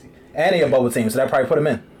crazy. And they a bubble team, so that probably put him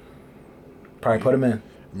in.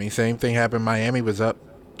 I mean, same thing happened. Miami was up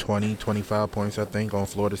 20, 25 points, I think, on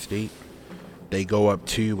Florida State. They go up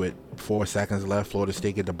 2 with 4 seconds left. Florida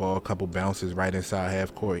State get the ball, a couple bounces right inside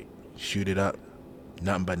half court, shoot it up,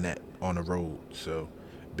 nothing but net on the road. So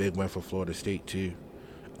Big win for Florida State too.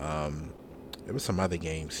 There was some other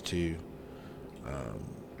games too.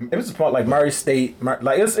 It was like Murray State,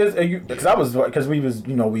 like it's because we was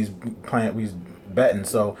playing, we was betting,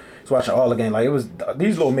 so I was watching all the game. Like it was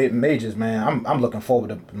these little majors, man. I'm looking forward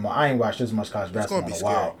to. I ain't watched this much college basketball in a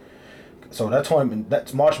while. So that tournament,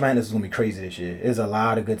 that March Madness is gonna be crazy this year. There's a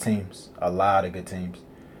lot of good teams,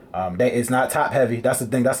 It's not top heavy. That's the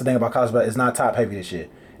thing. That's the thing about college basketball. It's not top heavy this year.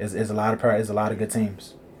 It's a lot of good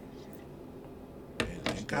teams.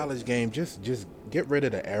 In college game, just get rid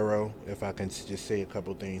of the arrow. If I can just say a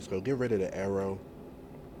couple things, get rid of the arrow.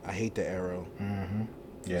 I hate the arrow. Mm-hmm.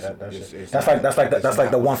 Yeah, that's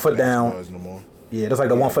like the 1 foot down. No, yeah, that's like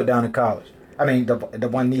the 1 foot down in college. I mean the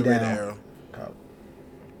one knee down. Arrow.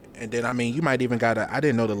 And then you might even I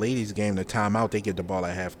didn't know the ladies game, the timeout, they get the ball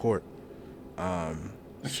at half court.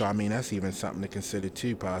 So that's even something to consider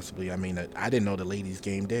too, possibly. I didn't know the ladies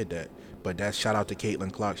game did that. But that shout out to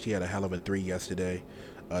Caitlin Clark. She had a hell of a 3 yesterday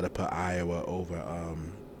to put Iowa over. I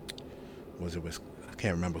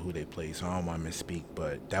can't remember who they played, so I don't want to misspeak.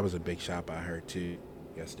 But that was a big shot by her too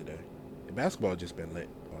yesterday. The basketball just been lit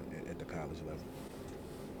at the college level.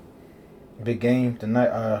 Big game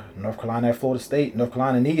tonight. North Carolina at Florida State. North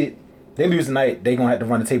Carolina need it. They lose tonight, they gonna have to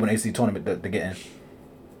run the table in the ACC tournament to get in.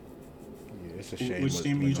 Yeah, it's a shame. Which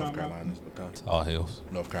team are you talking about? All Hills.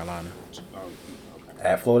 North Carolina. Oh, okay.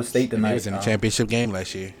 At Florida State tonight. He was in the championship game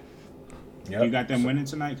last year. Yep. You got them winning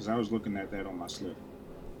tonight? Because I was looking at that on my slip.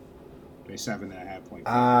 They 7.5 point.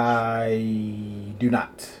 I do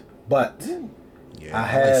not, but yeah, I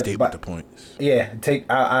had State with the points. Yeah,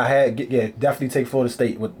 definitely take Florida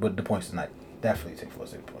State with the points tonight. Definitely take Florida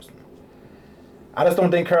State with the points tonight. I just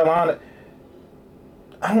don't think Carolina.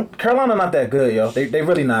 Carolina not that good, yo. They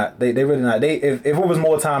really not. They really not. If it was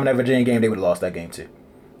more time in that Virginia game, they would have lost that game too.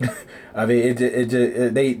 I mean,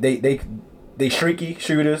 they streaky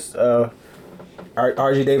shooters.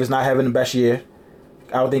 RJ Davis not having the best year.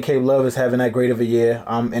 I don't think Caleb Love is having that great of a year.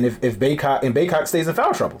 And if Baycock stays in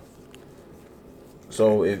foul trouble.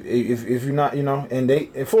 So if you're not,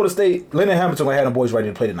 and Florida State, Leonard Hamilton had them boys ready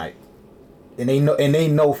to play tonight, and they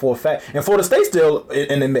know for a fact. And Florida State still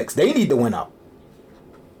in the mix. They need to win out.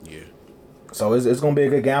 Yeah. So it's gonna be a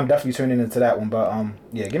good game. I'm definitely tuning into that one. But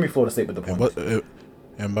give me Florida State with the points.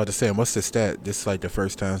 I'm about to say, what's the stat? This is like the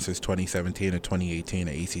first time since 2017 or 2018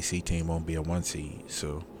 the ACC team won't be a 1 seed.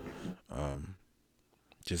 So,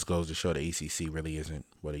 just goes to show the ACC really isn't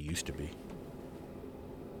what it used to be.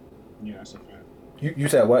 Yeah, that's a fact. You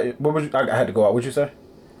said what? What was I had to go out? What'd you say?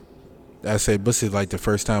 I said this is like the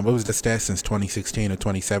first time. What was the stat since 2016 or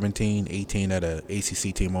 2017? 18 that a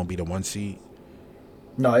ACC team won't be the 1 seed.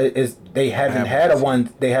 No, they haven't had a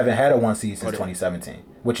 1. They haven't had a 1 seed since 2017,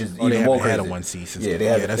 which is even more crazy. They haven't had a 1 seed since. Yeah,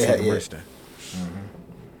 that's even worse then. Mm-hmm.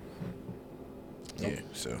 Yeah,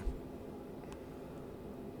 so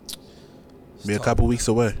be a couple weeks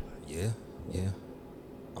away. Yeah.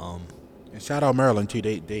 And shout out Maryland too.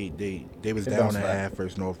 They was They down bounced at back. half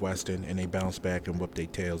versus Northwestern, and they bounced back and whooped their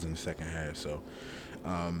tails in the second half. So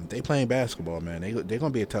they playing basketball, man. They're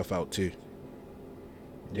gonna be a tough out too.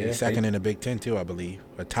 They're second in the Big Ten too, I believe.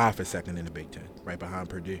 A tie for second in the Big Ten, right behind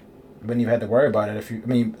Purdue. Wouldn't even have to worry about it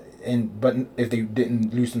but if they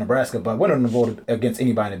didn't lose to Nebraska, but winning on the road against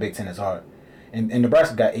anybody in the Big Ten is hard. And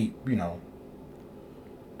Nebraska got 8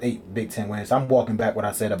 Big Ten wins. I'm walking back what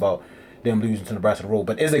I said about them losing to Nebraska on the road,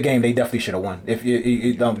 but it's a game they definitely should have won. If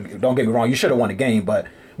you don't get me wrong, you should have won the game, but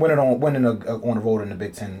winning on the road in the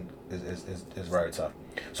Big Ten is very tough.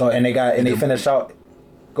 So they finished out.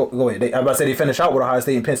 Go ahead. I was about to say they finished out with Ohio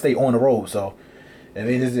State and Penn State on the road. So I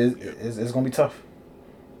mean it's gonna be tough.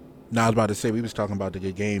 Now I was about to say we was talking about the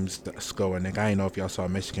good games scoring. I didn't know if y'all saw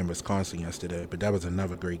Michigan Wisconsin yesterday, but that was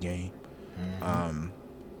another great game. Mm-hmm.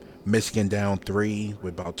 Michigan down 3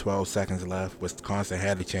 with about 12 seconds left. Wisconsin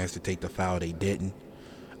had the chance to take the foul. They didn't.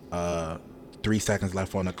 3 seconds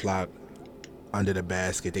left on the clock. Under the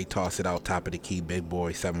basket, they toss it out top of the key. Big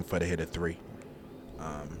boy, 7-footer, hit a 3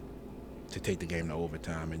 to take the game to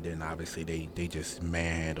overtime. And then obviously they just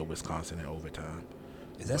manhandled Wisconsin in overtime.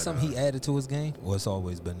 Is that something he added to his game, or it's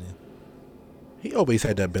always been there? He always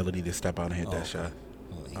had the ability to step out and hit that shot.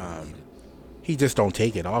 He just don't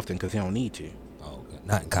take it often because he don't need to. Oh, okay.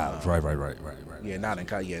 Not in college, right. Yeah, not in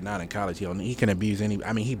college. Not in college. He can abuse any.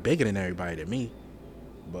 I mean, he bigger than everybody to me,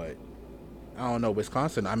 but I don't know.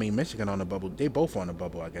 Wisconsin. I mean, Michigan on the bubble. They both on the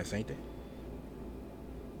bubble, I guess, ain't they?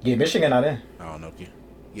 Yeah, Michigan not in. I don't know.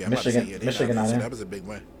 Yeah, Michigan not in. So that was a big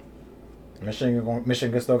win.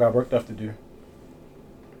 Michigan still got work stuff to do.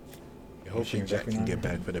 Hopefully Jack can get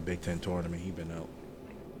back for the Big Ten tournament. He been out.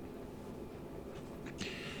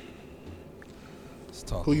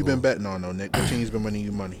 Who you been betting on though, Nick? What team's been winning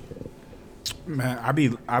you money? Man,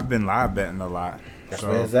 I've been live betting a lot. That's So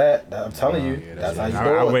where it's at. I'm telling you. yeah, that's how you do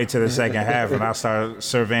I'll it. wait till the second half and I'll start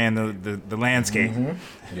surveying the landscape.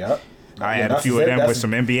 Yep. I Yeah, had a that's few it. of them with That's-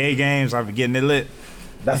 some NBA games. I've been getting it lit.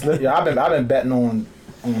 That's yeah, I've been betting on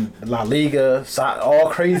La Liga, all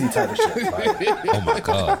crazy type of shit. Like, Oh my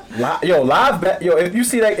god. live bet. If you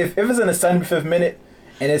see that, if it's in the 75th minute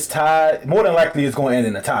and it's tied, more than likely it's going to end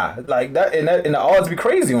in a tie. Like that, and the odds be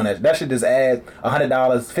crazy on that. That should just add $100,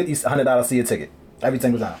 $100 to your ticket every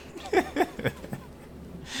single time.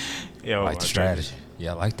 Yo, Like the strategy.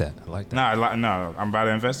 Yeah, I like that. I like that. No, I'm about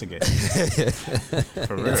to investigate.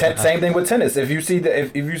 For real. Same thing with tennis. If you see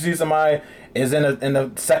if you see somebody is in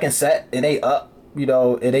the second set and they up, they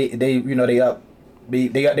up.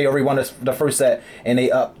 They already won the first set and they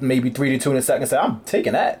up maybe 3-2 in the second set. I'm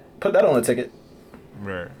taking that. Put that on the ticket.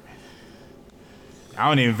 Right. I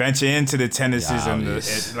don't even venture into the tennises Yeah, and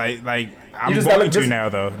it's- like I'm You just going gotta to just- now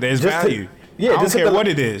though. There's just value. I don't just hit care the- what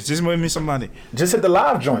it is. Just give me some money. Just hit the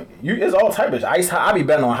live joint. It's all type of I be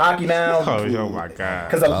betting on hockey now. Oh my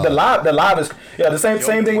god. Because the live is the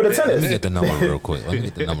same thing with the Let me tennis. get the number real quick.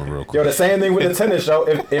 The same thing with the tennis show.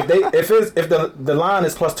 If the line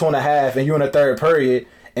is plus 2.5 and you're in the third period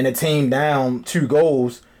and the team down 2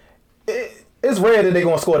 goals, it's rare that they're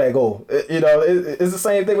gonna score that goal. It's the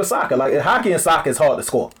same thing with soccer. Like hockey and soccer is hard to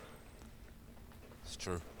score. It's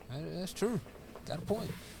true. That's true. Got a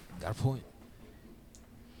point.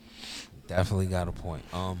 Definitely got a point.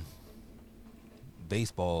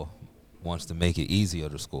 Baseball wants to make it easier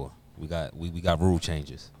to score. We got rule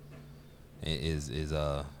changes. Is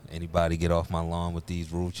anybody get off my lawn with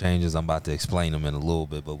these rule changes? I'm about to explain them in a little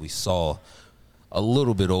bit, but we saw a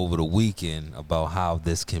little bit over the weekend about how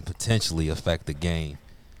this can potentially affect the game.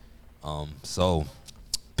 So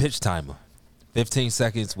pitch timer, 15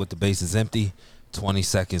 seconds with the bases empty, 20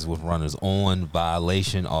 seconds with runners on,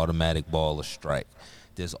 violation, automatic ball or strike.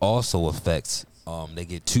 This also affects, they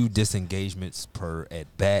get 2 disengagements per at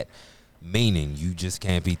bat, meaning you just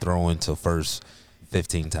can't be throwing to first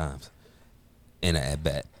 15 times in an at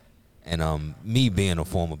bat. And me being a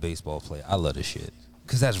former baseball player, I love this shit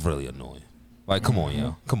because that's really annoying. Like, come on,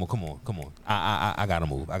 yo. Come on. I gotta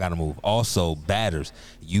move. Also, batters,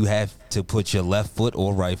 you have to put your left foot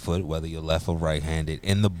or right foot, whether you're left or right-handed,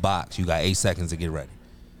 in the box. You got 8 seconds to get ready.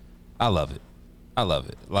 I love it.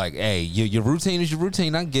 Like, hey, your routine is your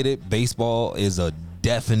routine. I get it. Baseball is a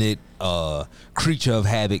definite creature of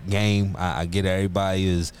habit game. I get everybody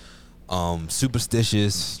is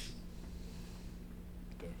superstitious.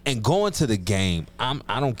 And going to the game,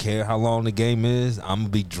 I don't care how long the game is. I'm gonna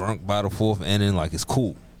be drunk by the 4th inning, like it's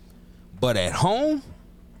cool. But at home,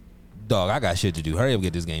 dog, I got shit to do. Hurry up,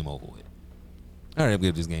 get this game over with.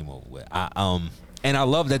 And I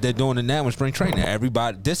love that they're doing it now in spring training.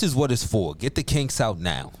 Everybody, this is what it's for. Get the kinks out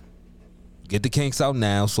now.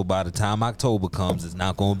 So by the time October comes, it's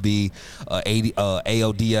not going to be a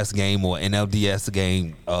ALDS game or NLDS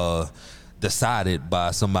game decided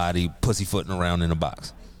by somebody pussyfooting around in the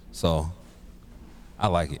box. So I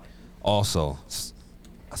like it. Also,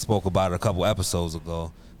 I spoke about it a couple episodes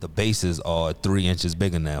ago. The bases are 3 inches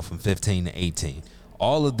bigger now, from 15 to 18.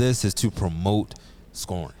 All of this is to promote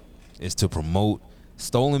scoring. It's to promote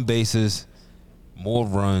stolen bases, more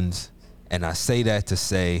runs, and I say that to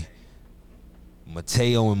say,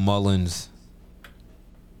 Mateo and Mullins,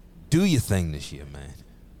 do your thing this year, man.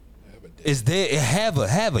 It's there. Have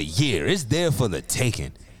a year. It's there for the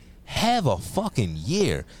taking. Have a fucking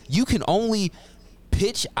year. You can only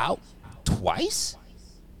pitch out twice?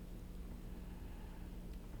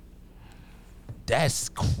 That's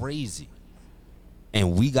crazy.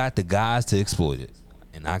 And we got the guys to exploit it.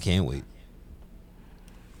 And I can't wait.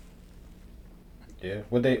 Yeah.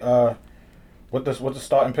 What the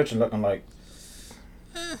starting pitching looking like?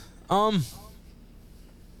 I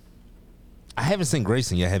haven't seen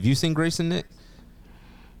Grayson yet. Have you seen Grayson, Nick?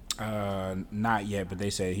 Not yet, but they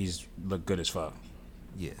say he's looked good as fuck.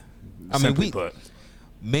 Yeah. Simply put.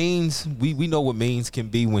 Maines, we know what Maines can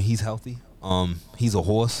be when he's healthy. He's a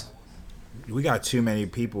horse. We got too many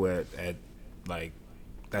people at like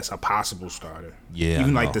that's a possible starter. Yeah,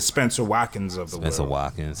 even I like know. the Spencer Watkins of the Spencer world.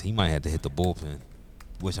 Watkins. He might have to hit the bullpen,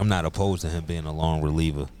 which I'm not opposed to him being a long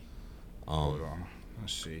reliever. Hold on,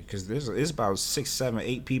 let's see, because there's about 6, 7,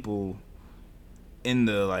 8 people in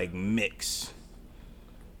the like mix.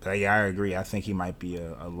 But yeah, I agree. I think he might be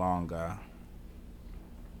a long guy.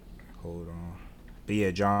 Hold on, but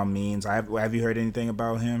yeah, John Means. Have you heard anything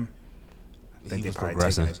about him? I think He they was probably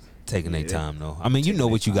progressing, taking their yeah. time though. I mean, you know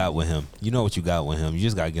what you got with him. You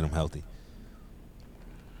just gotta get him healthy.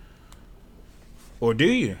 Or do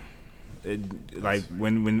you? Like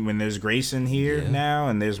when there's Grayson here now,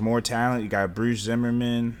 and there's more talent. You got Bruce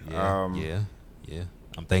Zimmerman. Yeah.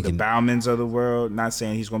 I'm thinking the Bowmans of the world. Not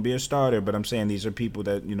saying he's going to be a starter, but I'm saying these are people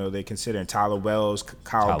that they consider. Tyler Wells,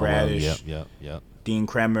 Kyle Bradish, Yep. Dean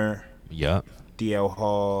Kremer, Yep. DL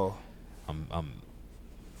Hall. I'm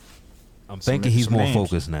thinking he's more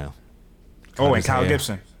focused now. Oh, and Kyle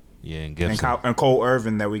Gibson. Yeah, and Gibson. And Cole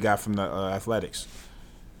Irvin that we got from the Athletics.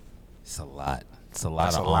 It's a lot. It's a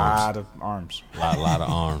That's lot of a arms. lot of arms. lot of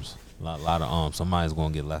arms. Lot of arms. Somebody's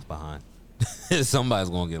gonna get left behind. Somebody's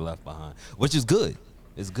gonna get left behind, which is good.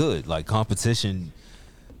 It's good. Like competition.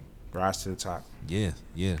 Rise to the top. Yeah.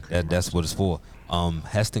 That's what it's for.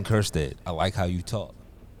 Heston Kjerstad, I like how you talk.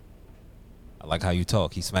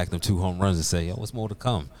 He smacked them 2 home runs and say, "Yo, what's more to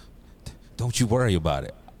come? Don't you worry about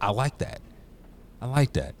it." I like that.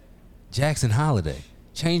 Jackson Holiday,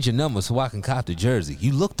 change your number so I can cop the jersey.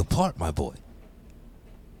 You look the part, my boy.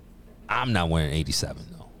 I'm not wearing 87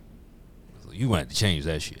 though. You want to change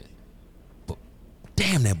that shit. But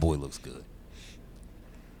damn, that boy looks good.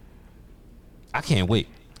 I can't wait.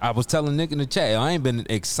 I was telling Nick in the chat, I ain't been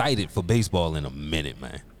excited for baseball in a minute,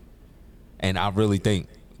 man. And I really think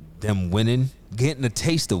them winning, getting a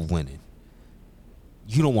taste of winning,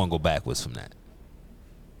 you don't want to go backwards from that.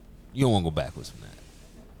 No,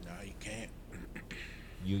 you can't.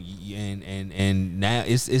 And now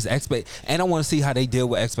it's expect, and I want to see how they deal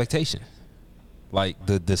with expectation. Like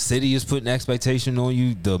the city is putting expectation on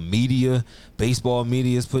you, the media, baseball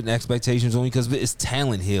media is putting expectations on you because it's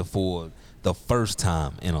talent here for the first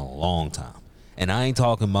time in a long time. And I ain't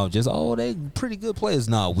talking about just they pretty good players.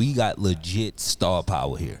 Nah, we got legit star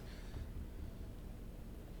power here.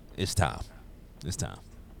 It's time.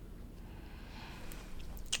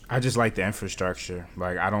 I just like the infrastructure.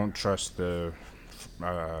 Like, I don't trust the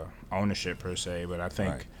ownership per se, but I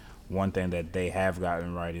think one thing that they have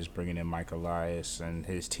gotten right is bringing in Mike Elias and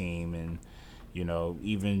his team, and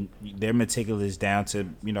even they're meticulous down to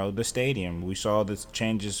the stadium. We saw the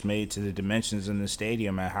changes made to the dimensions in the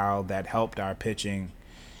stadium and how that helped our pitching,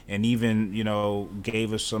 and even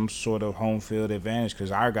gave us some sort of home field advantage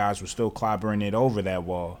because our guys were still clobbering it over that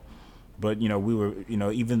wall. But we were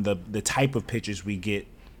even the type of pitches we get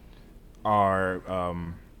are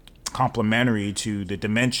complementary to the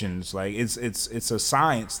dimensions. Like it's a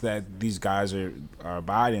science that these guys are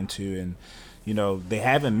abiding to, and they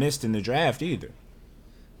haven't missed in the draft either.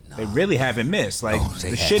 No. They really haven't missed. Like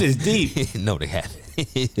shit is deep. No, they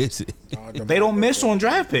haven't. They don't miss on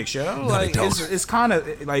draft picks, yo. No, like it's kind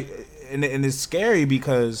of like, and it's scary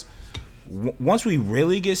because once we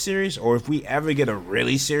really get serious, or if we ever get a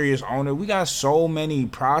really serious owner, we got so many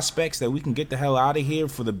prospects that we can get the hell out of here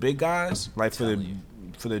for the big guys, like for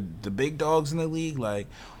the big dogs in the league, like.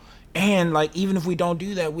 And like even if we don't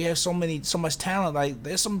do that, we have so much talent. Like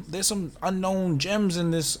there's some unknown gems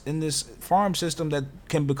in this farm system that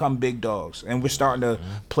can become big dogs, and we're starting to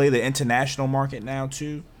play the international market now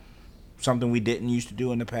too, something we didn't used to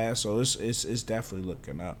do in the past. So it's definitely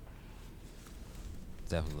looking up.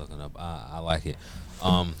 Definitely looking up. I like it.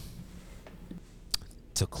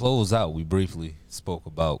 To close out, we briefly spoke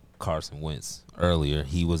about Carson Wentz earlier.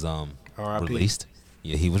 He was released.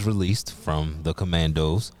 Yeah, he was released from the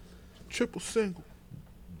Commandos. Triple single.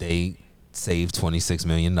 They saved $26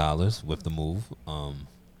 million with the move.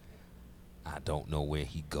 I don't know where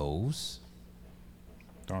he goes.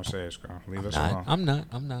 Don't say it, Scott. Leave us alone. I'm not.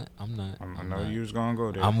 I know you was gonna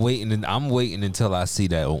go there. I'm waiting until I see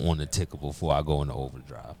that on the ticker before I go into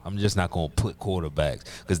overdrive. I'm just not gonna put quarterbacks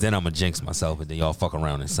because then I'm gonna jinx myself and then y'all fuck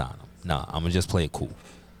around and sign them. Nah, I'm gonna just play it cool.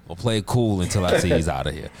 I'll play it cool until I see he's out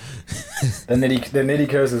of here. The nitty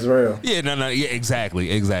curse is real. Yeah, no, yeah, exactly.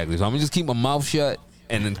 So I'm gonna just keep my mouth shut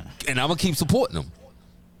and I'm gonna keep supporting him.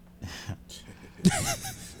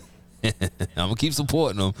 I'm gonna keep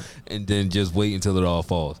supporting him and then just wait until it all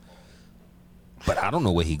falls. But I don't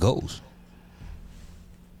know where he goes.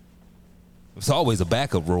 It's always a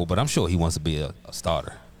backup role, but I'm sure he wants to be a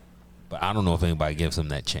starter. But I don't know if anybody gives him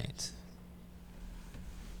that chance.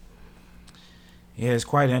 Yeah, it's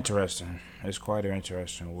quite interesting. It's quite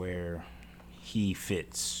interesting where he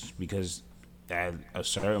fits because at a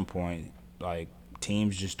certain point, like,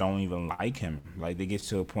 teams just don't even like him. Like, they get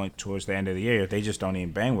to a point towards the end of the year, they just don't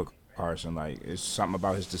even bang with Carson. Like, it's something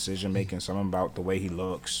about his decision making, something about the way he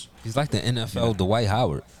looks. He's like the NFL Dwight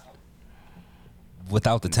Howard.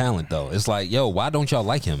 Without the talent, though. It's like, yo, why don't y'all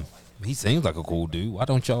like him? He seems like a cool dude. Why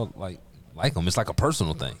don't y'all like him? It's like a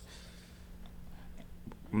personal thing.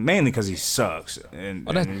 Mainly because he sucks, and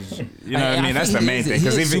you know what I mean. That's the main thing.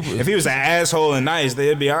 Because if he was an asshole and nice,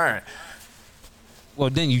 they'd be all right. Well,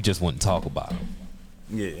 then you just wouldn't talk about him.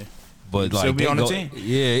 Yeah. but He'd like still be they on the go- team.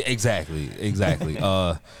 Yeah, exactly.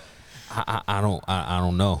 I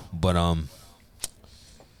don't know, but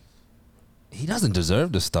he doesn't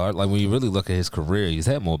deserve to start. Like when you really look at his career, he's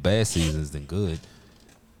had more bad seasons than good.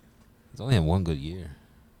 He's only had one good year.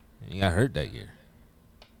 And he got hurt that year.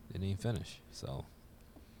 Didn't even finish. So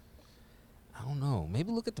I don't know.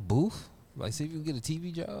 Maybe look at the booth. Like see if you can get a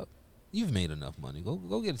TV job. You've made enough money. Go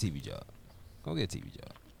get a TV job. Go get a TV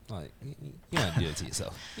job. Like you gotta do it to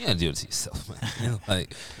yourself. You gotta do it to yourself, man. You know,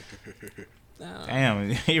 like Damn,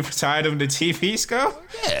 you retired him to TV scope?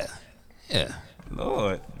 yeah.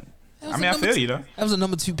 Lord. That was I mean, a I number feel two- you, though. That was a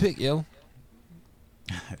number 2 pick, yo.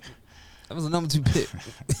 That was a number 2 pick.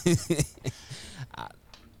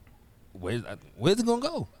 Where's it gonna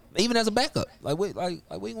go? Even as a backup, where you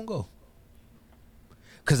gonna go?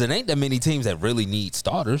 Because it ain't that many teams that really need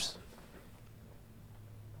starters.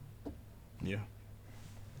 Yeah.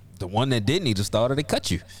 The one that did need a starter, they cut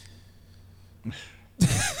you.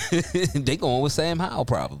 They going with Sam Howell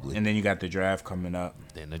probably. And then you got the draft coming up.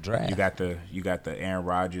 Then the draft. You got the Aaron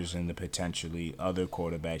Rodgers and the potentially other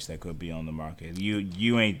quarterbacks that could be on the market.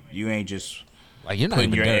 You ain't just like you're not putting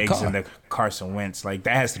even your Derek eggs Carr. in the Carson Wentz. Like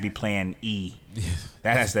that has to be plan E.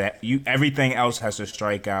 That has to everything else has to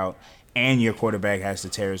strike out, and your quarterback has to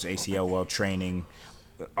tear his ACL while training,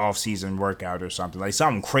 off-season workout or something. Like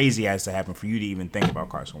something crazy has to happen for you to even think about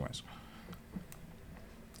Carson Wentz.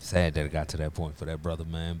 Sad that it got to that point for that brother,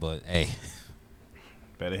 man. But hey,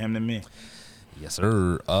 Better him than me. yes,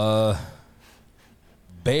 sir.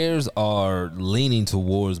 Bears are leaning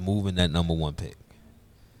towards moving that number 1 pick.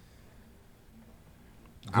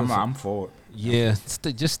 I'm for it. Yeah,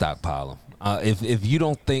 just stockpile them. If you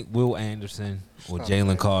don't think Will Anderson or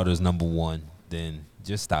Jalen Carter is number 1, then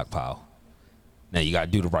just stockpile. Now you got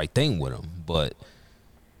to do the right thing with them, but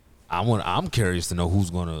I'm curious to know who's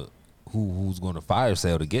gonna fire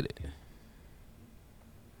sale to get it,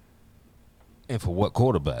 and for what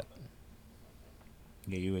quarterback.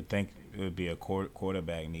 Yeah, you would think it would be a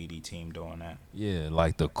quarterback needy team doing that. Yeah,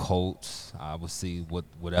 like the Colts. I would see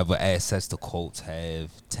whatever assets the Colts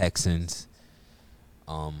have. Texans.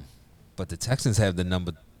 But the Texans have the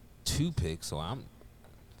number 2 pick, so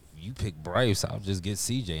you pick Bryce, I'll just get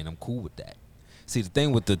CJ, and I'm cool with that. See, the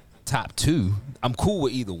thing with the top 2, I'm cool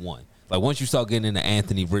with either one. Like once you start getting into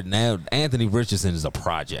Anthony Richardson is a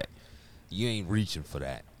project. You ain't reaching for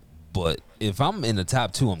that. But if I'm in the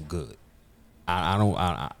top 2, I'm good. I don't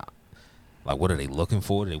like what are they looking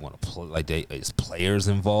for? Do they want to play? Like is players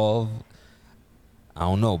involved? I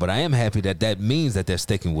don't know, but I am happy that means that they're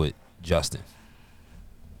sticking with Justin.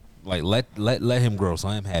 Like let him grow. So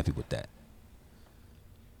I am happy with that.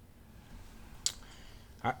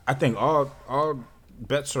 I think all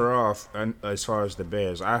bets are off as far as the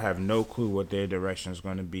Bears. I have no clue what their direction is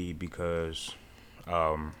going to be because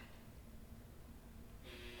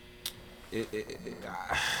they're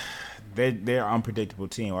an unpredictable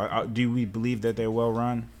team. Do we believe that they're well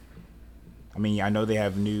run? I mean, I know they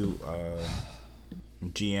have new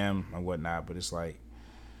GM and whatnot, but it's like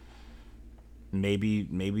maybe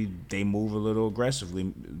they move a little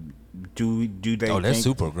aggressively. Do they? Oh, they're think,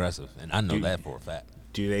 super aggressive, and I know that for a fact.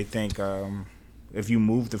 Do they think if you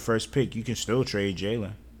move the first pick, you can still trade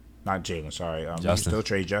Jalen? Not Jalen, sorry. You can still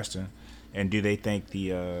trade Justin. And do they think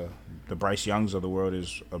the Bryce Youngs of the world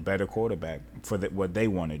is a better quarterback for what they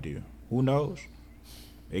want to do? Who knows?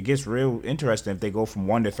 It gets real interesting if they go from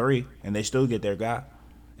 1 to 3 and they still get their guy,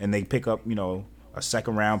 and they pick up a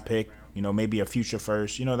second round pick, maybe a future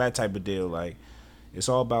first, that type of deal. Like it's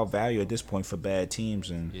all about value at this point for bad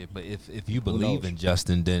teams. And yeah, but if you believe in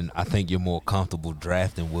Justin, then I think you're more comfortable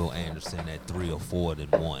drafting Will Anderson at 3 or 4 than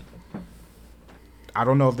 1. I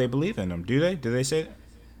don't know if they believe in him. Do they? Do they say that?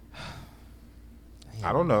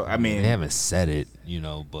 I don't know. I mean, they haven't said it,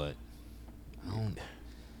 but I don't.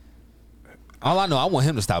 All I know, I want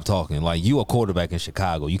him to stop talking. Like, you a quarterback in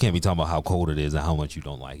Chicago. You can't be talking about how cold it is and how much you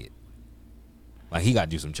don't like it. Like, he got to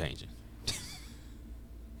do some changing.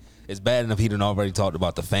 It's bad enough he done already talked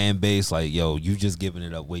about the fan base. Like, yo, you just giving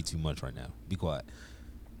it up way too much right now. Be quiet.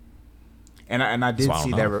 And I did So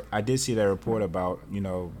see I that. don't know. I did see that report about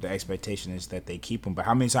the expectation is that they keep him. But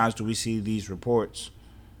how many times do we see these reports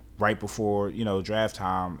right before draft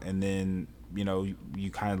time, and then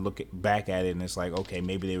you kind of look back at it and it's like, okay,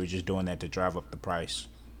 maybe they were just doing that to drive up the price.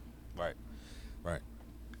 Right.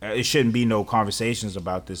 It shouldn't be no conversations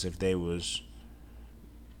about this if they was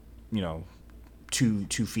 2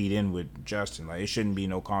 feet in with Justin. Like, it shouldn't be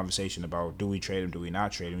no conversation about do we trade him, do we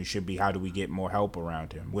not trade him. It should be how do we get more help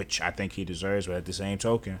around him, which I think he deserves. But at the same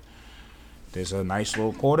token, there's a nice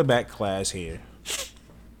little quarterback class here.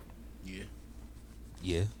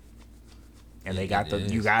 Yeah. And they got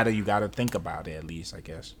you gotta think about it at least, I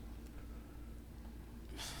guess.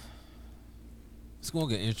 It's gonna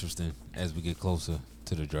get interesting as we get closer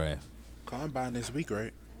to the draft. Combine this week,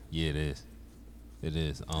 right? Yeah, it is. It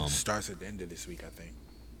is. Starts at the end of this week, I think.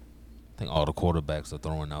 I think all the quarterbacks are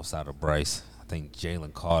throwing outside of Bryce. I think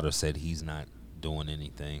Jalen Carter said he's not doing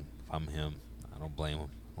anything. If I'm him, I don't blame him.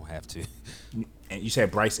 I don't have to. And you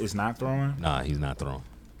said Bryce is not throwing? Nah, he's not throwing.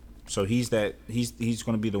 So he's going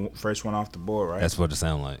to be the first one off the board, right? That's what it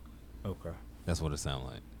sound like. Okay. That's what it sound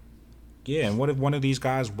like. Yeah, and what if one of these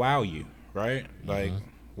guys wow you, right? Like,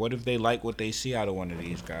 what if they like what they see out of one of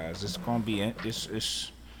these guys? It's going to be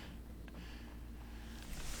it's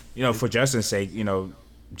for Justin's sake,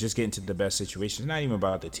 just getting to the best situation. It's not even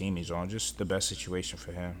about the team he's on, just the best situation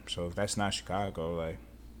for him. So if that's not Chicago, like,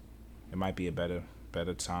 it might be a better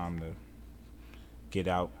time to get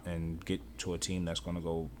out and get to a team that's going to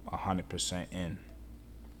go 100% in.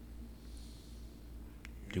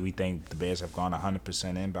 Do we think the Bears have gone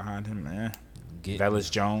 100% in behind him? Velus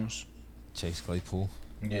Jones? Chase Claypool?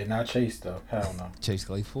 Yeah, not Chase, though. Hell no. Chase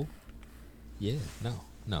Claypool? Yeah, no.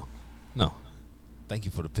 Thank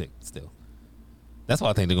you for the pick still. That's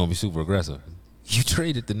why I think they're going to be super aggressive. You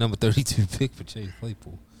traded the number 32 pick for Chase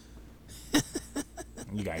Claypool.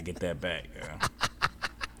 You got to get that back, yeah.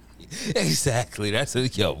 Exactly. That's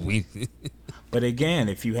a we. But again,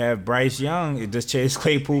 if you have Bryce Young, does Chase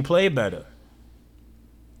Claypool play better?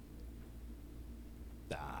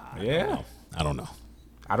 I don't know.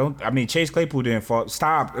 Chase Claypool didn't fall.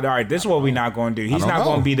 Stop. All right, this is what we're not going to do. He's not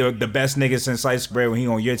going to be the best nigga since sliced bread when he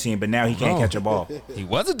on your team, but now he can't catch a ball. He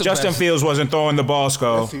wasn't the Justin best. Fields wasn't throwing the ball,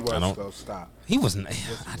 Skull. Yes, he was. I don't- Skull. Stop. He wasn't.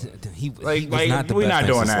 He was not the we're best not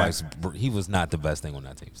thing doing since that. He was not the best thing on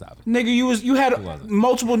that team. Stop it. Nigga, you had wasn't.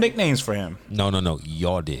 multiple nicknames for him. No.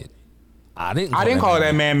 Y'all did. I didn't Call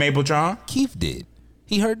that man Mapletron. Keith did.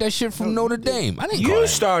 He heard that shit from Notre Dame. I didn't call You him.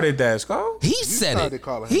 started that, Skull. He said started it.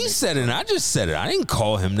 calling him He said it, and I just said it. I didn't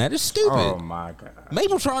call him that. It's stupid. Oh my god.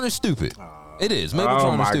 Mapletron is stupid. It is. Oh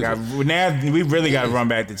Mapletron is my stupid. god. Well, now we really got to run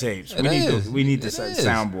back the tapes. We need to It set is.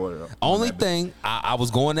 soundboard. Only thing, I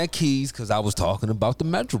was going at Keys because I was talking about the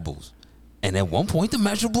measurables. And at one point, the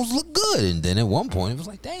measurables looked good. And then at one point, it was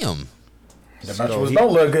like, damn. The measurables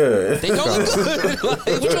don't look good. They don't look good. Like,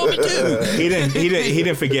 what you want me to do? He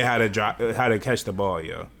didn't forget how to catch the ball,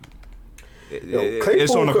 yo. Claypool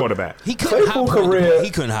It's on the quarterback. He couldn't Claypool high point the career- ball. He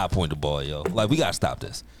couldn't high point the ball, yo. Like, we got to stop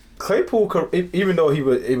this. Claypool, even though he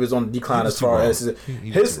was on decline was as far too as wrong.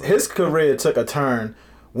 He was too his career took a turn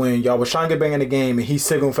when y'all was trying to get back in the game and he's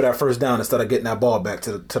signaling for that first down instead of getting that ball back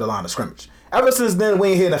to the line of scrimmage. Ever since then, we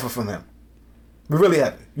ain't hear nothing from him. We really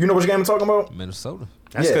haven't. You know which game I'm talking about? Minnesota.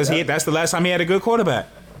 That's because that's the last time he had a good quarterback.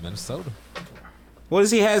 Minnesota. What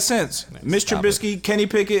has he had since? Mitch stop Trubisky, Kenny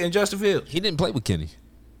Pickett, and Justin Fields. He didn't play with Kenny.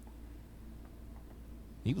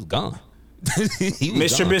 He was gone. He was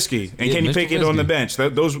Mitch gone. Trubisky and Yeah, Kenny Mitch Pickett on the Trubisky. bench.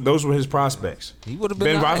 Those were his prospects. He would have been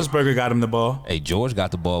Ben all right. Roethlisberger got him the ball. Hey, George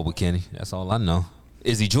got the ball with Kenny. That's all I know.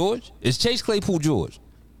 Is he George? Is Chase Claypool George?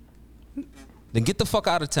 Then get the fuck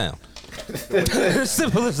out of town.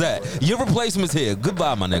 Simple as that. Your replacement's here.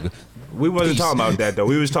 Goodbye, my nigga. We wasn't Peace. talking about that though.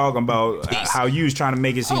 We was talking about Peace. how you was trying to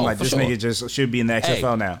make it seem Oh, like for this sure. nigga just should be in the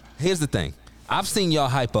XFL Hey, now. Here's the thing. I've seen y'all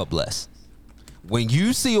hype up less. When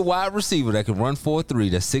you see a wide receiver that can run 4.3,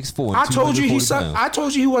 that's 6'4", and I told you he 240 sucked. pounds. I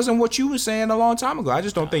told you he wasn't what you were saying a long time ago. I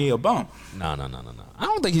just don't think he a bum. No. I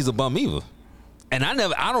don't think he's a bum either. And I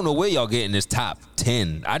don't know where y'all getting this top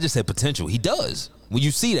 10. I just said potential. He does. When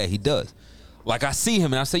you see that, he does. Like, I see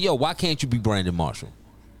him and I say, yo, why can't you be Brandon Marshall?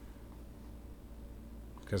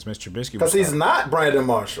 Because Mr. Trubisky Because was he's not Brandon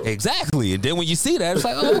Marshall. Exactly. And then when you see that, it's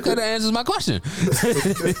like, oh, okay, that answers my question.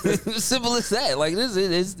 Simple as that. Like,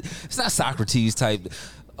 it's not Socrates type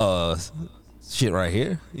shit right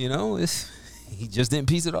here. You know, he just didn't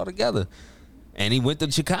piece it all together. And he went to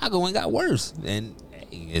Chicago and got worse. And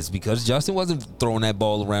it's because Justin wasn't throwing that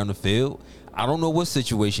ball around the field. I don't know what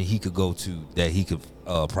situation he could go to that he could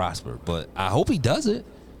prosper, but I hope he does it.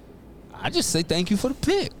 I just say thank you for the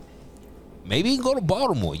pick. Maybe he can go to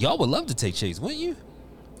Baltimore. Y'all would love to take Chase, wouldn't you?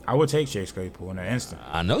 I would take Chase Claypool in an instant.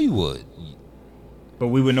 I know you would. But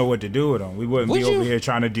we would know what to do with him. We wouldn't Would be you? over here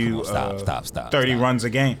trying to do Come on, stop, 30 stop. runs a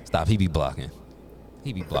game. Stop. He be blocking.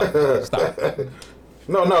 Stop.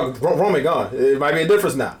 No, Roman gone. It might be a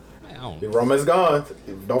difference now. Man, I don't- Roman's gone.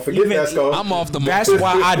 Don't forget Even- that, Skull. I'm off the That's mark.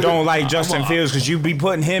 why I don't like Justin Fields, because you be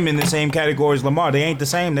putting him in the same category as Lamar. They ain't the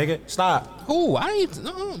same, nigga. Stop. Who? I ain't.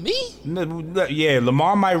 No, me? Yeah,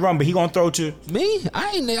 Lamar might run, but he gonna throw to. Me?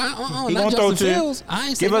 I ain't. He Not gonna throw Justin to. Fields. I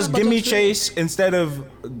ain't saying nothing Give about me Justin Fields. Chase instead of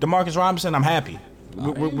Demarcus Robinson. I'm happy.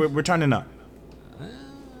 We're turning up.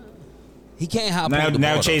 He can't hop Now, on the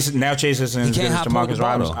now ball, Chase, now Chase is in can't hop on the Jamarcus ball,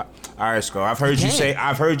 Robinson. though. All right, Sco. I've heard He you say. can't.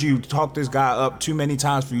 I've heard you talk this guy up too many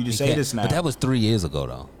times for you to He say can't. this now. But that was 3 years ago,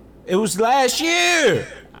 though. It was last year.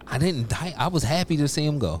 I was happy to see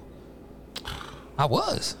him go. I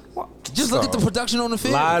was. Just look at the Sco. production on the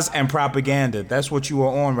field. Lies and propaganda. That's what you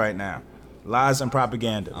are on right now. Lies and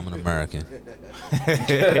propaganda. I'm an American.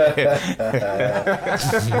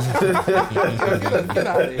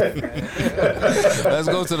 Let's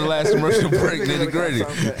go to the last commercial break, nitty gritty.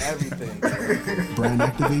 Brand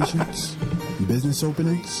activations, business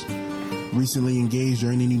openings, recently engaged or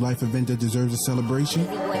any new life event that deserves a celebration?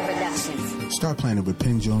 Start planning with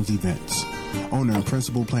Penn Jones Events. Owner and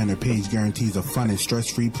principal planner Paige guarantees a fun and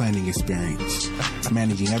stress-free planning experience,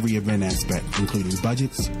 managing every event aspect, including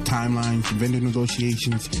budgets, timelines, vendor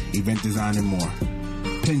negotiations, event design, and more.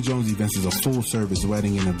 Penn Jones Events is a full-service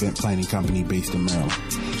wedding and event planning company based in Maryland.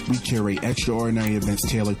 We curate extraordinary events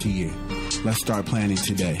tailored to you. Let's start planning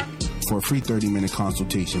today. For a free 30-minute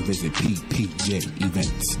consultation, visit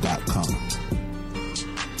ppjevents.com.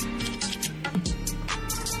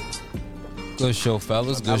 Good show,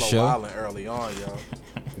 fellas. Good LaMelo show. wilding early on, yo.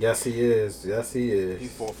 Yes, he is. Yes, he He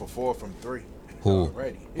is. 4 for 4 from 3. Who?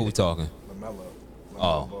 Already. Who we talking? LaMelo.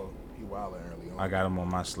 Oh. He wilding early on. I got him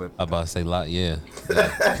on my slip. I about to say lot, yeah.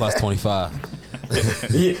 Plus 25.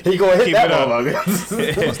 He gonna hit Keep that it up.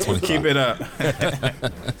 motherfucker. Plus 25. Keep it up.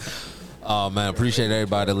 Oh, man, appreciate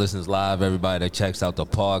everybody that listens live, everybody that checks out the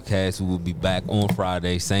podcast. We will be back on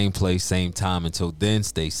Friday, same place, same time. Until then,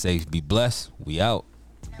 stay safe, be blessed. We out.